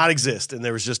did not exist and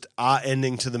there was just a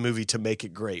ending to the movie to make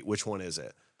it great, which one is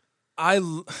it?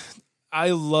 I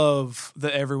love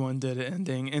the everyone did it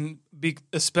ending, and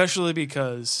especially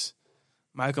because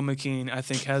Michael McKean, I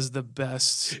think, has the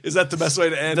best. Is that the best way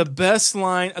to end? The best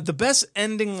line, the best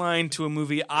ending line to a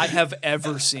movie I have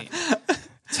ever seen.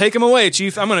 Take him away,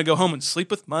 Chief. I'm going to go home and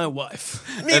sleep with my wife.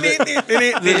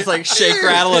 This like shake,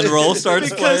 rattle, and roll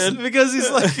starts playing. Because he's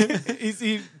like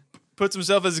he puts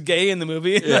himself as gay in the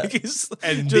movie. Yeah. Like he's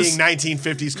and just, being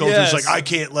 1950s culture Yes. is like, I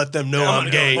can't let them know I'm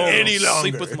gonna gay go home any and longer.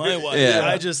 Sleep with my wife. Yeah.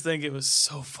 I just think it was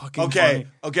so fucking Okay,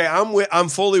 funny. okay, I'm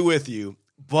fully with you,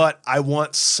 but I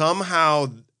want somehow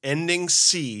ending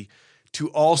C to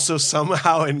also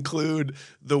somehow include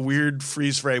the weird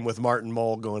freeze frame with Martin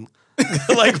Mull going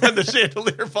like when the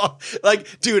chandelier falls.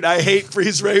 Like, dude, I hate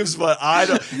freeze frames, but I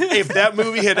don't. If that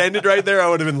movie had ended right there, I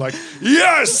would have been like,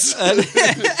 yes.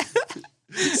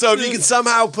 So if you can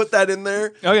somehow put that in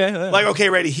there, Okay. like, okay,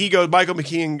 ready. Michael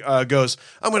McKean goes,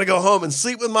 I'm going to go home and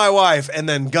sleep with my wife. And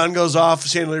then gun goes off,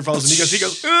 chandelier falls, and he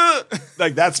goes,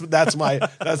 like, that's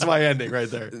my ending right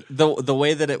there. The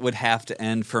way that it would have to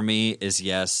end for me is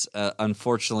yes.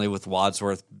 Unfortunately, with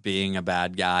Wadsworth being a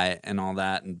bad guy and all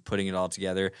that, and putting it all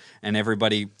together, and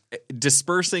everybody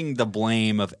dispersing the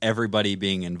blame of everybody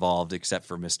being involved except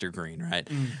for Mr. Green, right?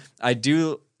 I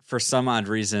do, for some odd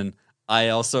reason, I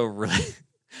also really,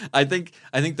 I think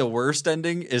the worst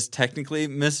ending is technically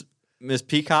Miss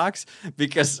Peacock's,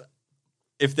 because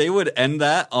if they would end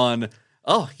that on,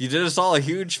 oh, you did us all a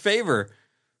huge favor.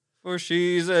 For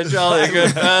she's a jolly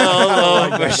good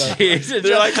fellow.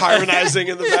 They're like harmonizing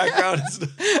in the background.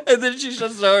 And then she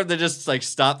shuts the door and they just like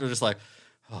stop. They're just like,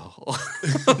 oh.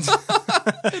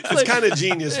 It's kind of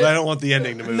genius, but I don't want the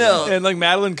ending to move. No. And like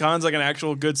Madeline Kahn's like an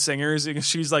actual good singer. So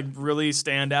she's like really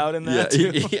stand out in that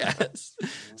too. Yes.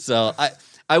 So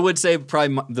I would say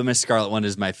probably the Miss Scarlet one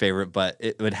is my favorite, but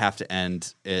it would have to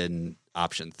end in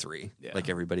option 3. Yeah. Like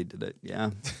everybody did it.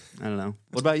 Yeah. I don't know.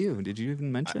 What about you? Did you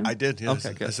even mention? I did. Yes.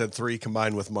 Okay, good. I said 3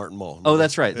 combined with Martin Mull. Oh,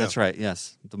 that's right. Yeah. That's right.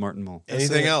 Yes. The Martin Mull.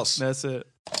 Anything else? That's it.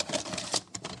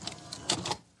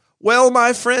 Well,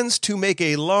 my friends, to make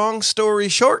a long story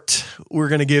short, we're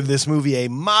going to give this movie a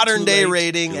modern day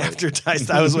rating after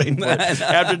I was waiting for it.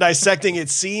 After dissecting it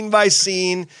scene by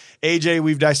scene. AJ,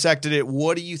 we've dissected it.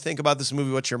 What do you think about this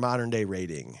movie? What's your modern day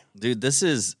rating? Dude, this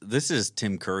is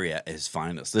Tim Curry at his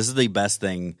finest. This is the best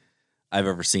thing I've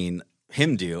ever seen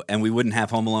him do, and we wouldn't have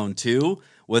Home Alone 2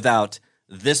 without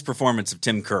this performance of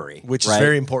Tim Curry. Which right? is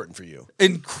very important for you.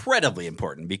 Incredibly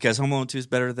important, because Home Alone 2 is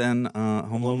better than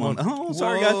Home Alone 1. Oh,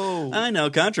 sorry, Whoa. guys. I know,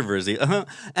 controversy.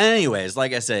 Anyways,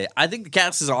 like I say, I think the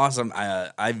cast is awesome.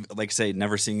 I've, like I say,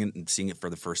 never seen it for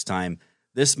the first time.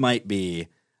 This might be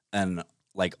an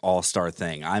like all-star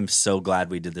thing. I'm so glad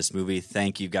we did this movie.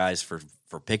 Thank you guys for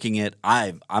picking it.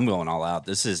 I'm going all out.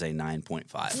 This is a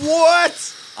 9.5.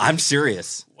 What? I'm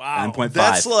serious. Wow.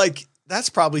 9.5. That's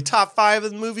probably top 5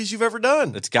 of the movies you've ever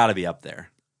done. It's got to be up there.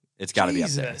 It's got to be up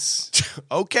there. Jesus.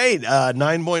 Okay,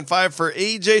 9.5 for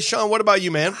AJ. Sean, what about you,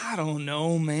 man? I don't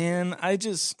know, man. I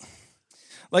just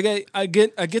like I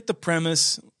get the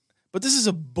premise, but this is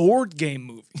a board game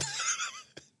movie.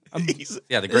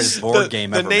 Yeah, the greatest board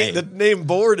game ever made. The name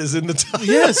board is in the title.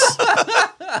 Yes,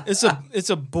 it's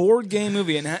a board game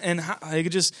movie, and I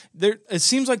could just there. It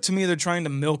seems like to me they're trying to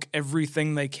milk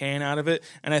everything they can out of it,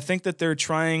 and I think that they're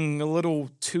trying a little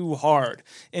too hard.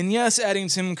 And yes, adding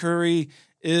Tim Curry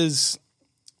gets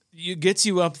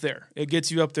you up there. It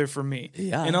gets you up there for me.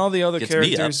 Yeah, and all the other gets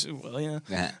me characters. up. Well, yeah.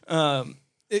 Yeah.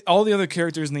 All the other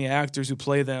characters and the actors who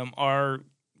play them are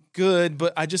good,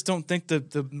 but I just don't think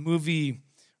the movie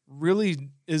really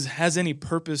has any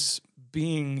purpose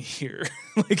being here.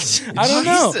 Like I don't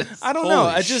know. I don't know.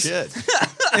 I just shit.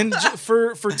 and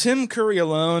for Tim Curry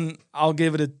alone, I'll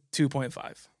give it a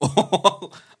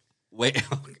 2.5. Wait.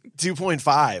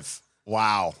 2.5.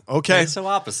 Wow. Okay. It's so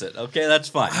opposite. Okay, that's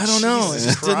fine. I don't know. Jesus It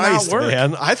just did not Christ, work.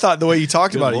 man. I thought the way you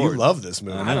talked about it, Lord. you love this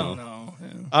movie. I don't know. Yeah.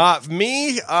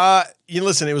 You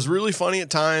listen, it was really funny at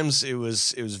times. It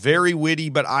was very witty,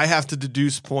 but I have to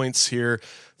deduce points here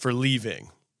for Leaving.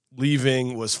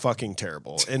 Leaving was fucking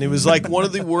terrible. And it was like one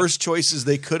of the worst choices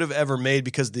they could have ever made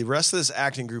because the rest of this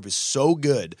acting group is so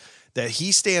good that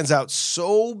he stands out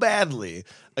so badly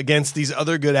against these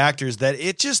other good actors that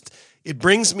it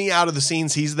brings me out of the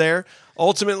scenes he's there.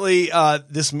 Ultimately,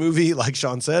 this movie, like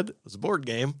Sean said, was a board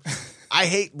game. I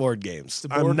hate board games.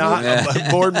 I'm not a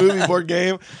board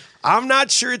game. I'm not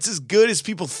sure it's as good as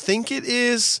people think it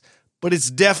is, but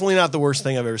it's definitely not the worst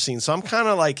thing I've ever seen. So I'm kind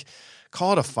of like,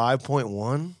 call it a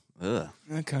 5.1. Ugh.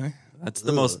 Okay.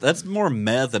 That's more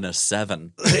meh than a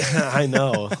 7. I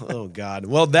know. Oh, God.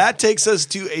 Well, that takes us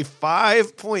to a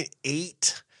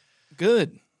 5.8.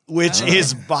 Good. Which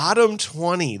is bottom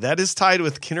 20. That is tied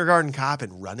with Kindergarten Cop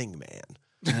and Running Man.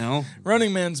 Well,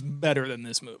 Running Man's better than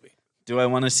this movie. do I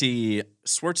want to see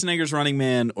Schwarzenegger's Running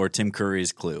Man or Tim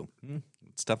Curry's Clue?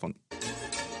 It's a tough one.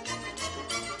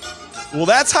 Well,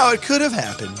 that's how it could have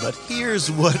happened, but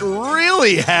here's what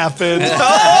really happened.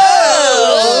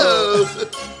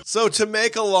 So to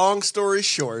make a long story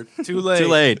short, Too late. Too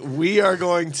late. we are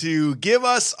going to give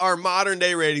us our modern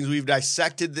day ratings. We've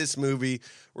dissected this movie.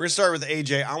 We're going to start with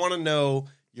AJ. I want to know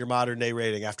your modern day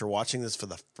rating after watching this for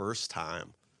the first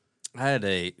time. I had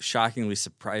a shocking and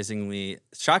surprising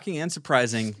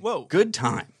Whoa. good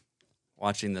time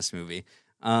watching this movie.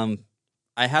 I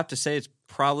have to say it's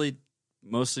probably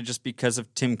mostly just because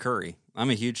of Tim Curry. I'm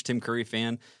a huge Tim Curry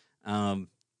fan.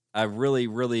 I really,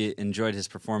 really enjoyed his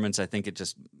performance. I think it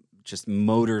just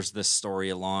motors this story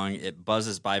along. It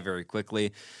buzzes by very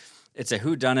quickly. It's a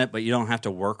whodunit, but you don't have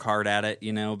to work hard at it,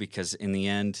 because in the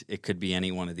end, it could be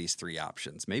any one of these 3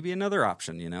 options. Maybe another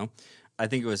option, I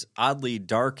think it was oddly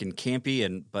dark and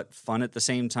campy, but fun at the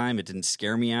same time. It didn't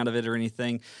scare me out of it or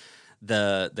anything.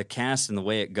 The cast and the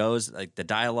way it goes, like the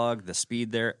dialogue, the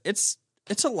speed there, it's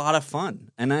a lot of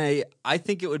fun. And I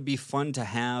think it would be fun to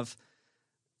have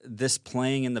this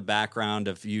playing in the background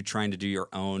of you trying to do your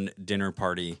own dinner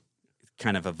party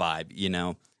kind of a vibe,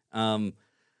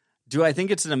 Do I think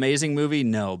it's an amazing movie?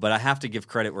 No, but I have to give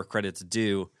credit where credit's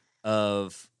due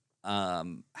of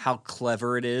how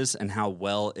clever it is and how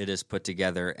well it is put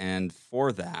together. And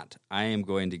for that, I am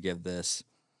going to give this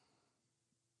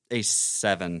a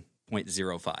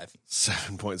 7.05.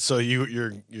 7 points. So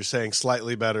you're saying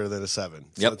slightly better than a 7.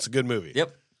 So Yep. it's a good movie.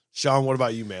 Yep. Sean, what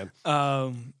about you, man?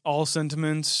 All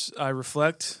sentiments I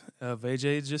reflect of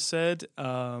AJ just said.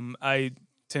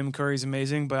 Tim Curry's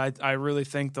amazing, but I really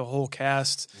think the whole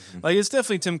cast, it's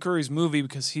definitely Tim Curry's movie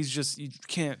because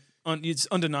it's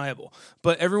undeniable.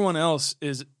 But everyone else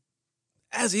is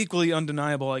as equally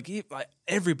undeniable. Like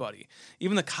everybody,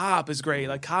 even the cop is great.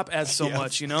 Like cop adds so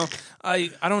much. I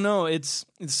don't know. It's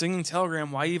Singing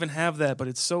Telegram. Why even have that? But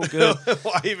it's so good.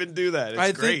 Why even do that?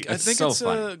 It's great. I think so it's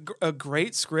a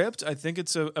great script. I think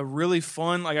it's a really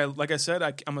fun. Like I said,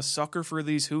 I'm a sucker for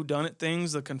these whodunit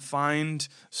things. The confined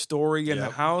story in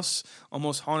the house,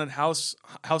 almost haunted house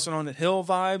on Haunted Hill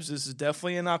vibes. This is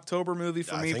definitely an October movie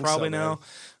for me. Probably now.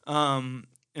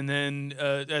 And then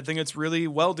I think it's really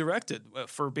well directed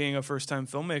for being a first time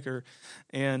filmmaker.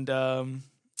 And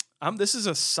this is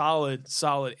a solid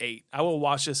 8. I will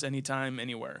watch this anytime,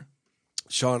 anywhere.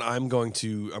 Sean, I'm going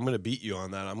to beat you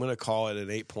on that. I'm going to call it an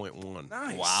 8.1.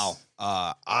 Nice. Wow.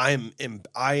 I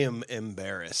am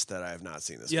embarrassed that I have not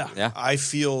seen this movie. Yeah. I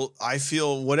feel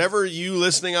whatever you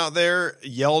listening out there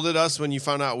yelled at us when you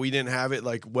found out we didn't have it,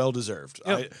 like, well deserved.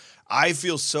 Yep. I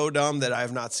feel so dumb that I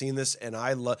have not seen this, and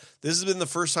this has been the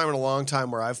first time in a long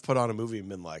time where I've put on a movie and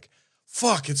been like,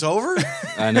 fuck, it's over?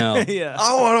 I know. Yeah.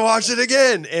 I want to watch it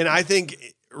again. And I think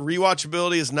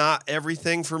rewatchability is not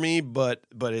everything for me, but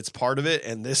it's part of it,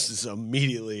 and this is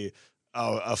immediately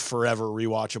a forever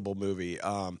rewatchable movie.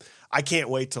 I can't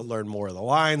wait to learn more of the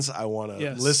lines. I want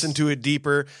to listen to it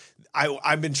deeper.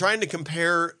 I've been trying to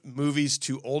compare movies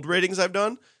to old ratings I've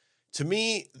done. To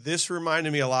me, this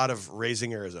reminded me a lot of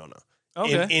Raising Arizona.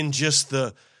 Okay. In just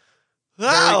the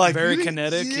very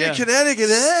kinetic. Yeah. Kinetic and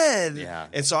then. Yeah.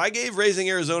 And so I gave Raising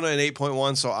Arizona an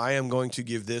 8.1, so I am going to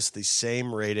give this the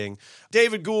same rating.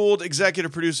 David Gould,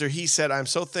 executive producer, he said, "I'm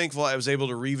so thankful I was able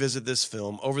to revisit this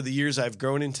film. Over the years, I've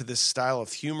grown into this style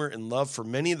of humor and love for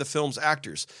many of the film's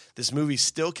actors. This movie's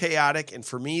still chaotic, and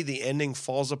for me, the ending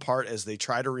falls apart as they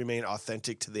try to remain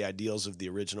authentic to the ideals of the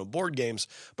original board games,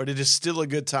 but it is still a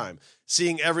good time.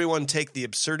 Seeing everyone take the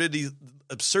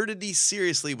absurdity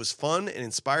seriously was fun and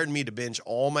inspired me to binge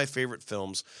all my favorite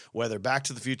films, whether Back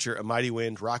to the Future, A Mighty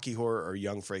Wind, Rocky Horror, or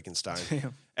Young Frankenstein."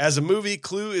 Damn. As a movie,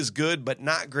 Clue is good but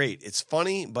not great. It's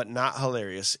funny but not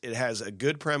hilarious. It has a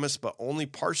good premise but only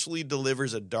partially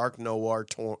delivers a dark noir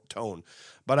tone.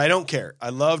 But I don't care. I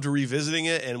loved revisiting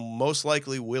it and most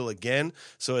likely will again.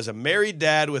 So as a married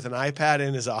dad with an iPad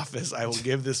in his office, I will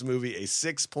give this movie a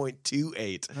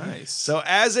 6.28. Nice. So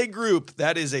as a group,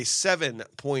 that is a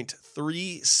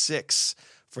 7.36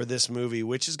 for this movie,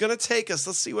 which is going to take us,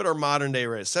 let's see what our modern day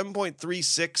rate is.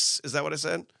 7.36, is that what I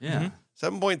said? Yeah.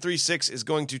 7.36 is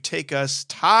going to take us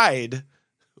tied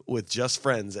with Just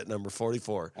Friends at number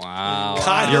 44. Wow.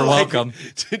 Kinda You're like- welcome.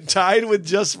 Tied with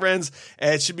Just Friends.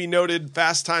 And it should be noted,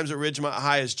 Fast Times at Ridgemont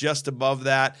High is just above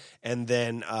that. And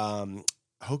then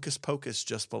Hocus Pocus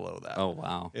just below that. Oh,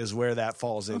 wow. Is where that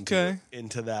falls into, Okay.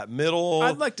 into that middle.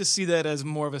 I'd like to see that as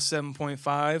more of a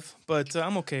 7.5, but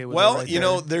I'm okay with it. Well, right you there.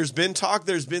 know, there's been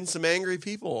some angry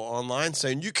people online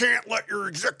saying you can't let your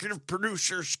executive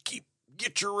producers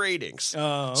get your ratings.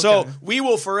 Oh, okay. So we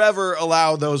will forever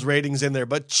allow those ratings in there,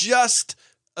 but just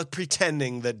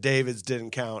pretending that David's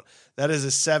didn't count. That is a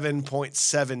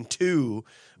 7.72,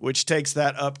 which takes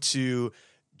that up to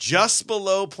just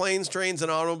below Planes, Trains, and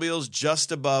Automobiles,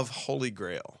 just above Holy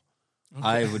Grail.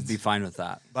 I would be fine with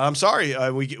that. But I'm sorry,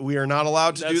 we are not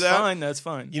allowed to that's do that. fine. That's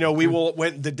fine. You know, we will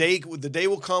when the day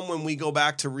will come when we go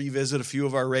back to revisit a few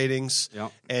of our ratings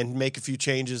Yep. and make a few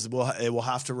changes. It will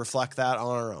have to reflect that on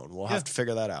our own. We'll have to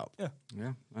figure that out. Yeah.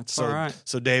 Yeah, that's So, all right.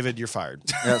 so David, you're fired.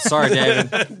 Yeah, sorry,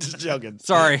 David. Just joking.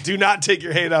 Sorry. Do not take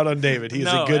your hate out on David. He's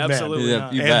No, a good absolutely man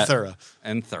not. You and bet. thorough.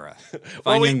 And thorough. Well,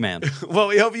 Fine young man. Well,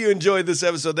 we hope you enjoyed this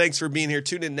episode. Thanks for being here.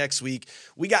 Tune in next week.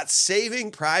 We got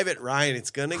Saving Private Ryan.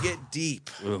 It's gonna get deep.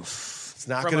 Oof. It's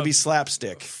not From gonna a- be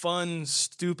slapstick. Fun,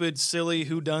 stupid, silly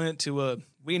whodunit to a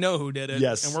we know who did it.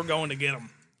 Yes. And we're going to get them.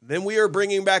 Then we are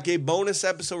bringing back a bonus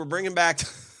episode. We're bringing back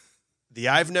the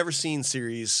I've Never Seen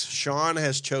series. Sean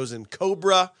has chosen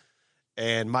Cobra,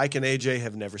 and Mike and AJ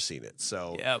have never seen it.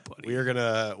 So Yeah, buddy. we are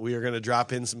gonna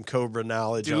drop in some Cobra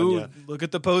knowledge on you. Dude, look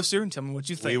at the poster and tell me what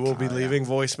you think. We will be leaving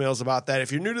voicemails about that.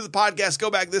 If you're new to the podcast, go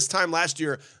back this time last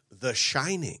year. The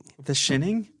Shining. The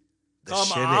shinning? The Come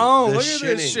Shining. on, The look at this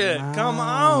Shining shit. Come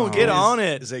on, get on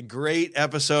it. is a great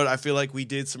episode. I feel like we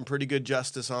did some pretty good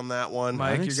justice on that one.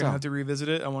 Mike, think you're going to so. have to revisit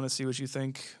it. I want to see what you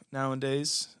think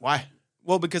nowadays. Why?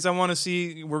 Well, because I want to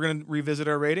see, we're going to revisit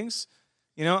our ratings.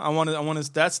 You know, I want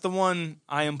to, that's the one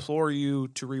I implore you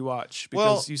to rewatch. Because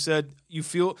Well- you said you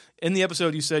feel, in the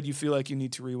episode, you said you feel like you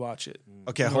need to rewatch it.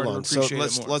 Okay, in hold order to on. So appreciate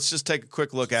it more. let's just take a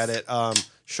quick look at it.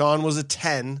 Sean was a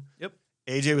 10. Yep.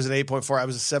 AJ was an 8.4. I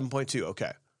was a 7.2.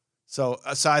 Okay. So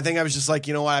I think I was just like,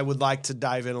 you know what? I would like to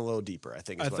dive in a little deeper. I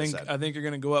think is what I said. I think you're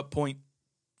going to go up 0.4.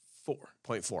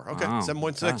 0.4. Okay. Wow.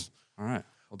 7.6. Okay. All right. done.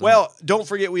 Well, don't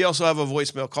forget, we also have a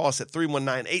voicemail. Call us at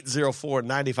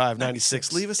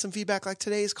 319-804-9596. Leave us some feedback like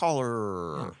today's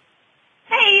caller.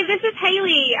 Hey, this is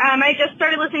Haley. I just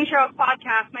started listening to your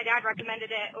podcast. My dad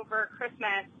recommended it over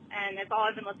Christmas, and it's all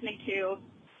I've been listening to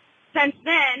since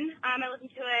then. I listen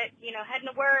to it, you know, heading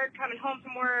to work, coming home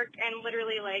from work, and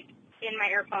literally, like, in my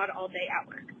AirPod all day at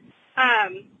work.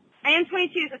 I am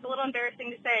 22, so it's a little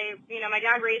embarrassing to say, you know, my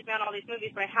dad raised me on all these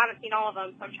movies, but I haven't seen all of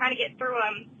them, so I'm trying to get through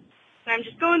them. And I'm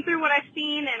just going through what I've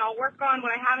seen, and I'll work on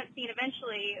what I haven't seen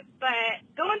eventually. But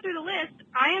going through the list,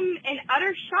 I am in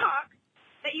utter shock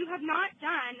that you have not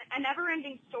done a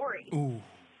Never-Ending Story. Ooh.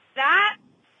 That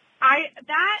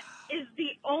is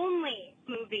the only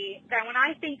movie that when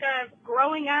I think of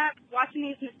growing up, watching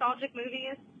these nostalgic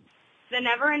movies, the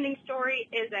Never-Ending Story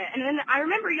is it. And then I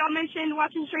remember y'all mentioned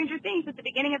watching Stranger Things at the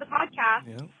beginning of the podcast.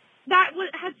 Yeah. That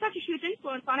had such a huge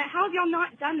influence on it. How have y'all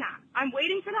not done that? I'm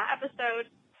waiting for that episode.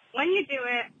 When you do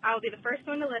it, I will be the first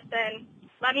one to listen.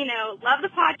 Let me know. Love the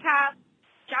podcast.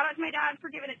 Shout out to my dad for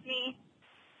giving it to me.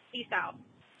 Peace out.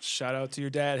 Shout out to your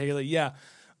dad, Haley. Yeah.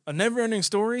 A Never-Ending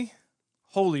Story?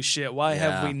 Holy shit. Why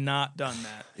have Yeah. we not done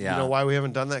that? Yeah. You know why we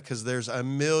haven't done that? Because there's a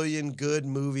million good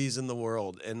movies in the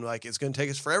world, and like it's going to take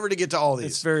us forever to get to all It's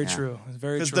these. very true. It's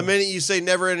very Because true. the minute you say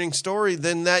never-ending story,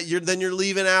 then you're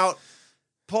leaving out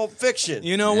Pulp Fiction.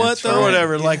 You know Yeah, what, that's though? or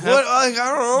whatever. You Like have- what? Like, I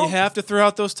don't know. You have to throw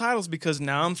out those titles because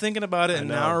now I'm thinking about it, and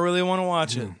know. now I really want to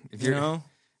watch it. If You you're- know?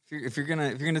 If you're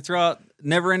gonna throw out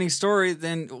Never Ending Story,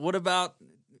 then what about,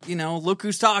 you know, Look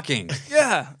Who's Talking?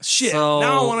 Yeah. Shit. So-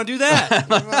 Now I want to do that.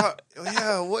 What about-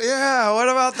 yeah. What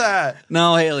about that?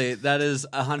 No, Haley, that is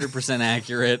 100%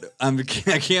 accurate. I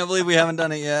can't believe we haven't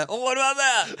done it yet. Oh, what about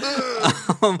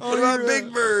that? What about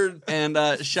Big Bird? And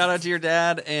shout out to your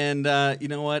dad. And you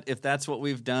know what? If that's what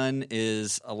we've done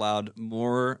is allowed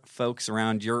more folks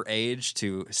around your age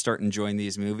to start enjoying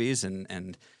these movies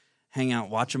and hang out,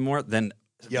 watch them more, then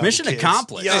Mission kids.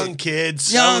 accomplished. Young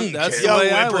kids. That's the young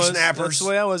way I was. whippersnappers. That's the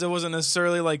way I was. I wasn't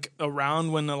necessarily like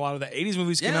around when a lot of the 80s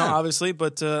movies came out, obviously,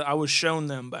 but I was shown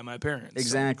them by my parents.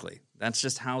 Exactly. That's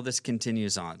just how this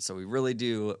continues on. So we really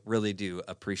do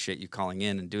appreciate you calling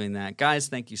in and doing that. Guys,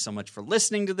 thank you so much for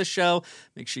listening to the show.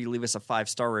 Make sure you leave us a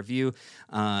 5-star review.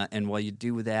 And while you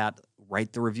do that,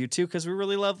 write the review too, because we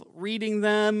really love reading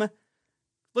them.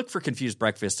 Look for Confused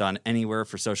Breakfast on anywhere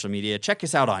for social media. Check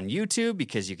us out on YouTube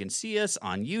because you can see us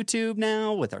on YouTube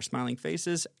now with our smiling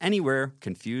faces. Anywhere,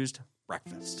 Confused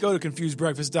Breakfast. Go to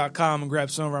confusedbreakfast.com and grab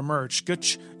some of our merch.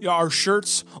 Get our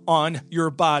shirts on your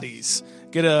bodies.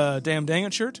 Get a Damn Dang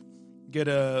It shirt. Get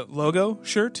a logo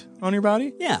shirt on your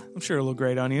body. Yeah. I'm sure it'll look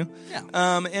great on you.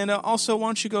 Yeah. And also, why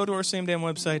don't you go to our Same Damn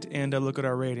website and look at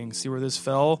our ratings. See where this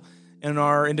fell in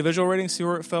our individual ratings. See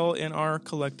where it fell in our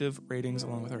collective ratings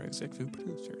along with our executive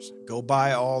producers. Go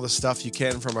buy all the stuff you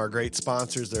can from our great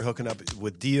sponsors. They're hooking up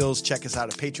with deals. Check us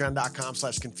out at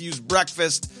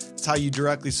patreon.com/confusedbreakfast. It's how you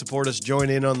directly support us. Join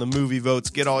in on the movie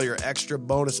votes. Get all your extra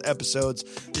bonus episodes.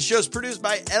 This show's produced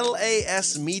by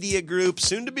LAS Media Group,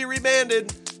 soon to be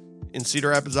rebanded in Cedar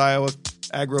Rapids, Iowa.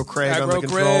 Agro Craig on the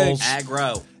controls.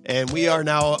 Agro. And we are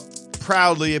now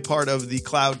proudly a part of the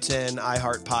Cloud 10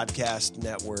 iHeart Podcast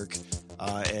Network.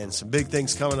 And some big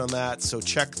things coming on that. So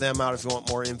check them out if you want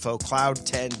more info.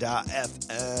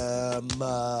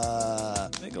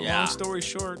 Cloud10.fm. Make a long story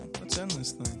short, let's end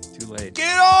this thing. Too late.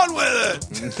 Get on with it!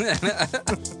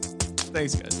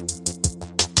 Thanks, guys.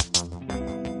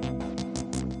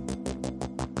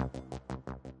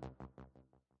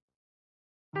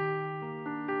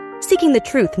 Seeking the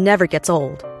truth never gets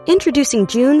old. Introducing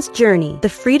June's Journey, the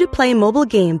free-to-play mobile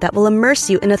game that will immerse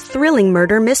you in a thrilling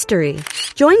murder mystery.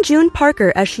 Join June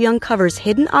Parker as she uncovers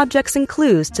hidden objects and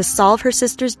clues to solve her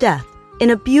sister's death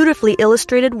in a beautifully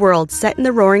illustrated world set in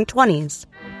the Roaring 20s.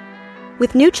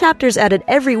 With new chapters added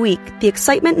every week, the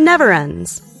excitement never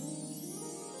ends.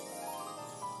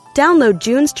 Download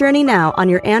June's Journey now on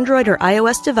your Android or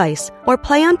iOS device or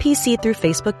play on PC through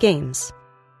Facebook Games.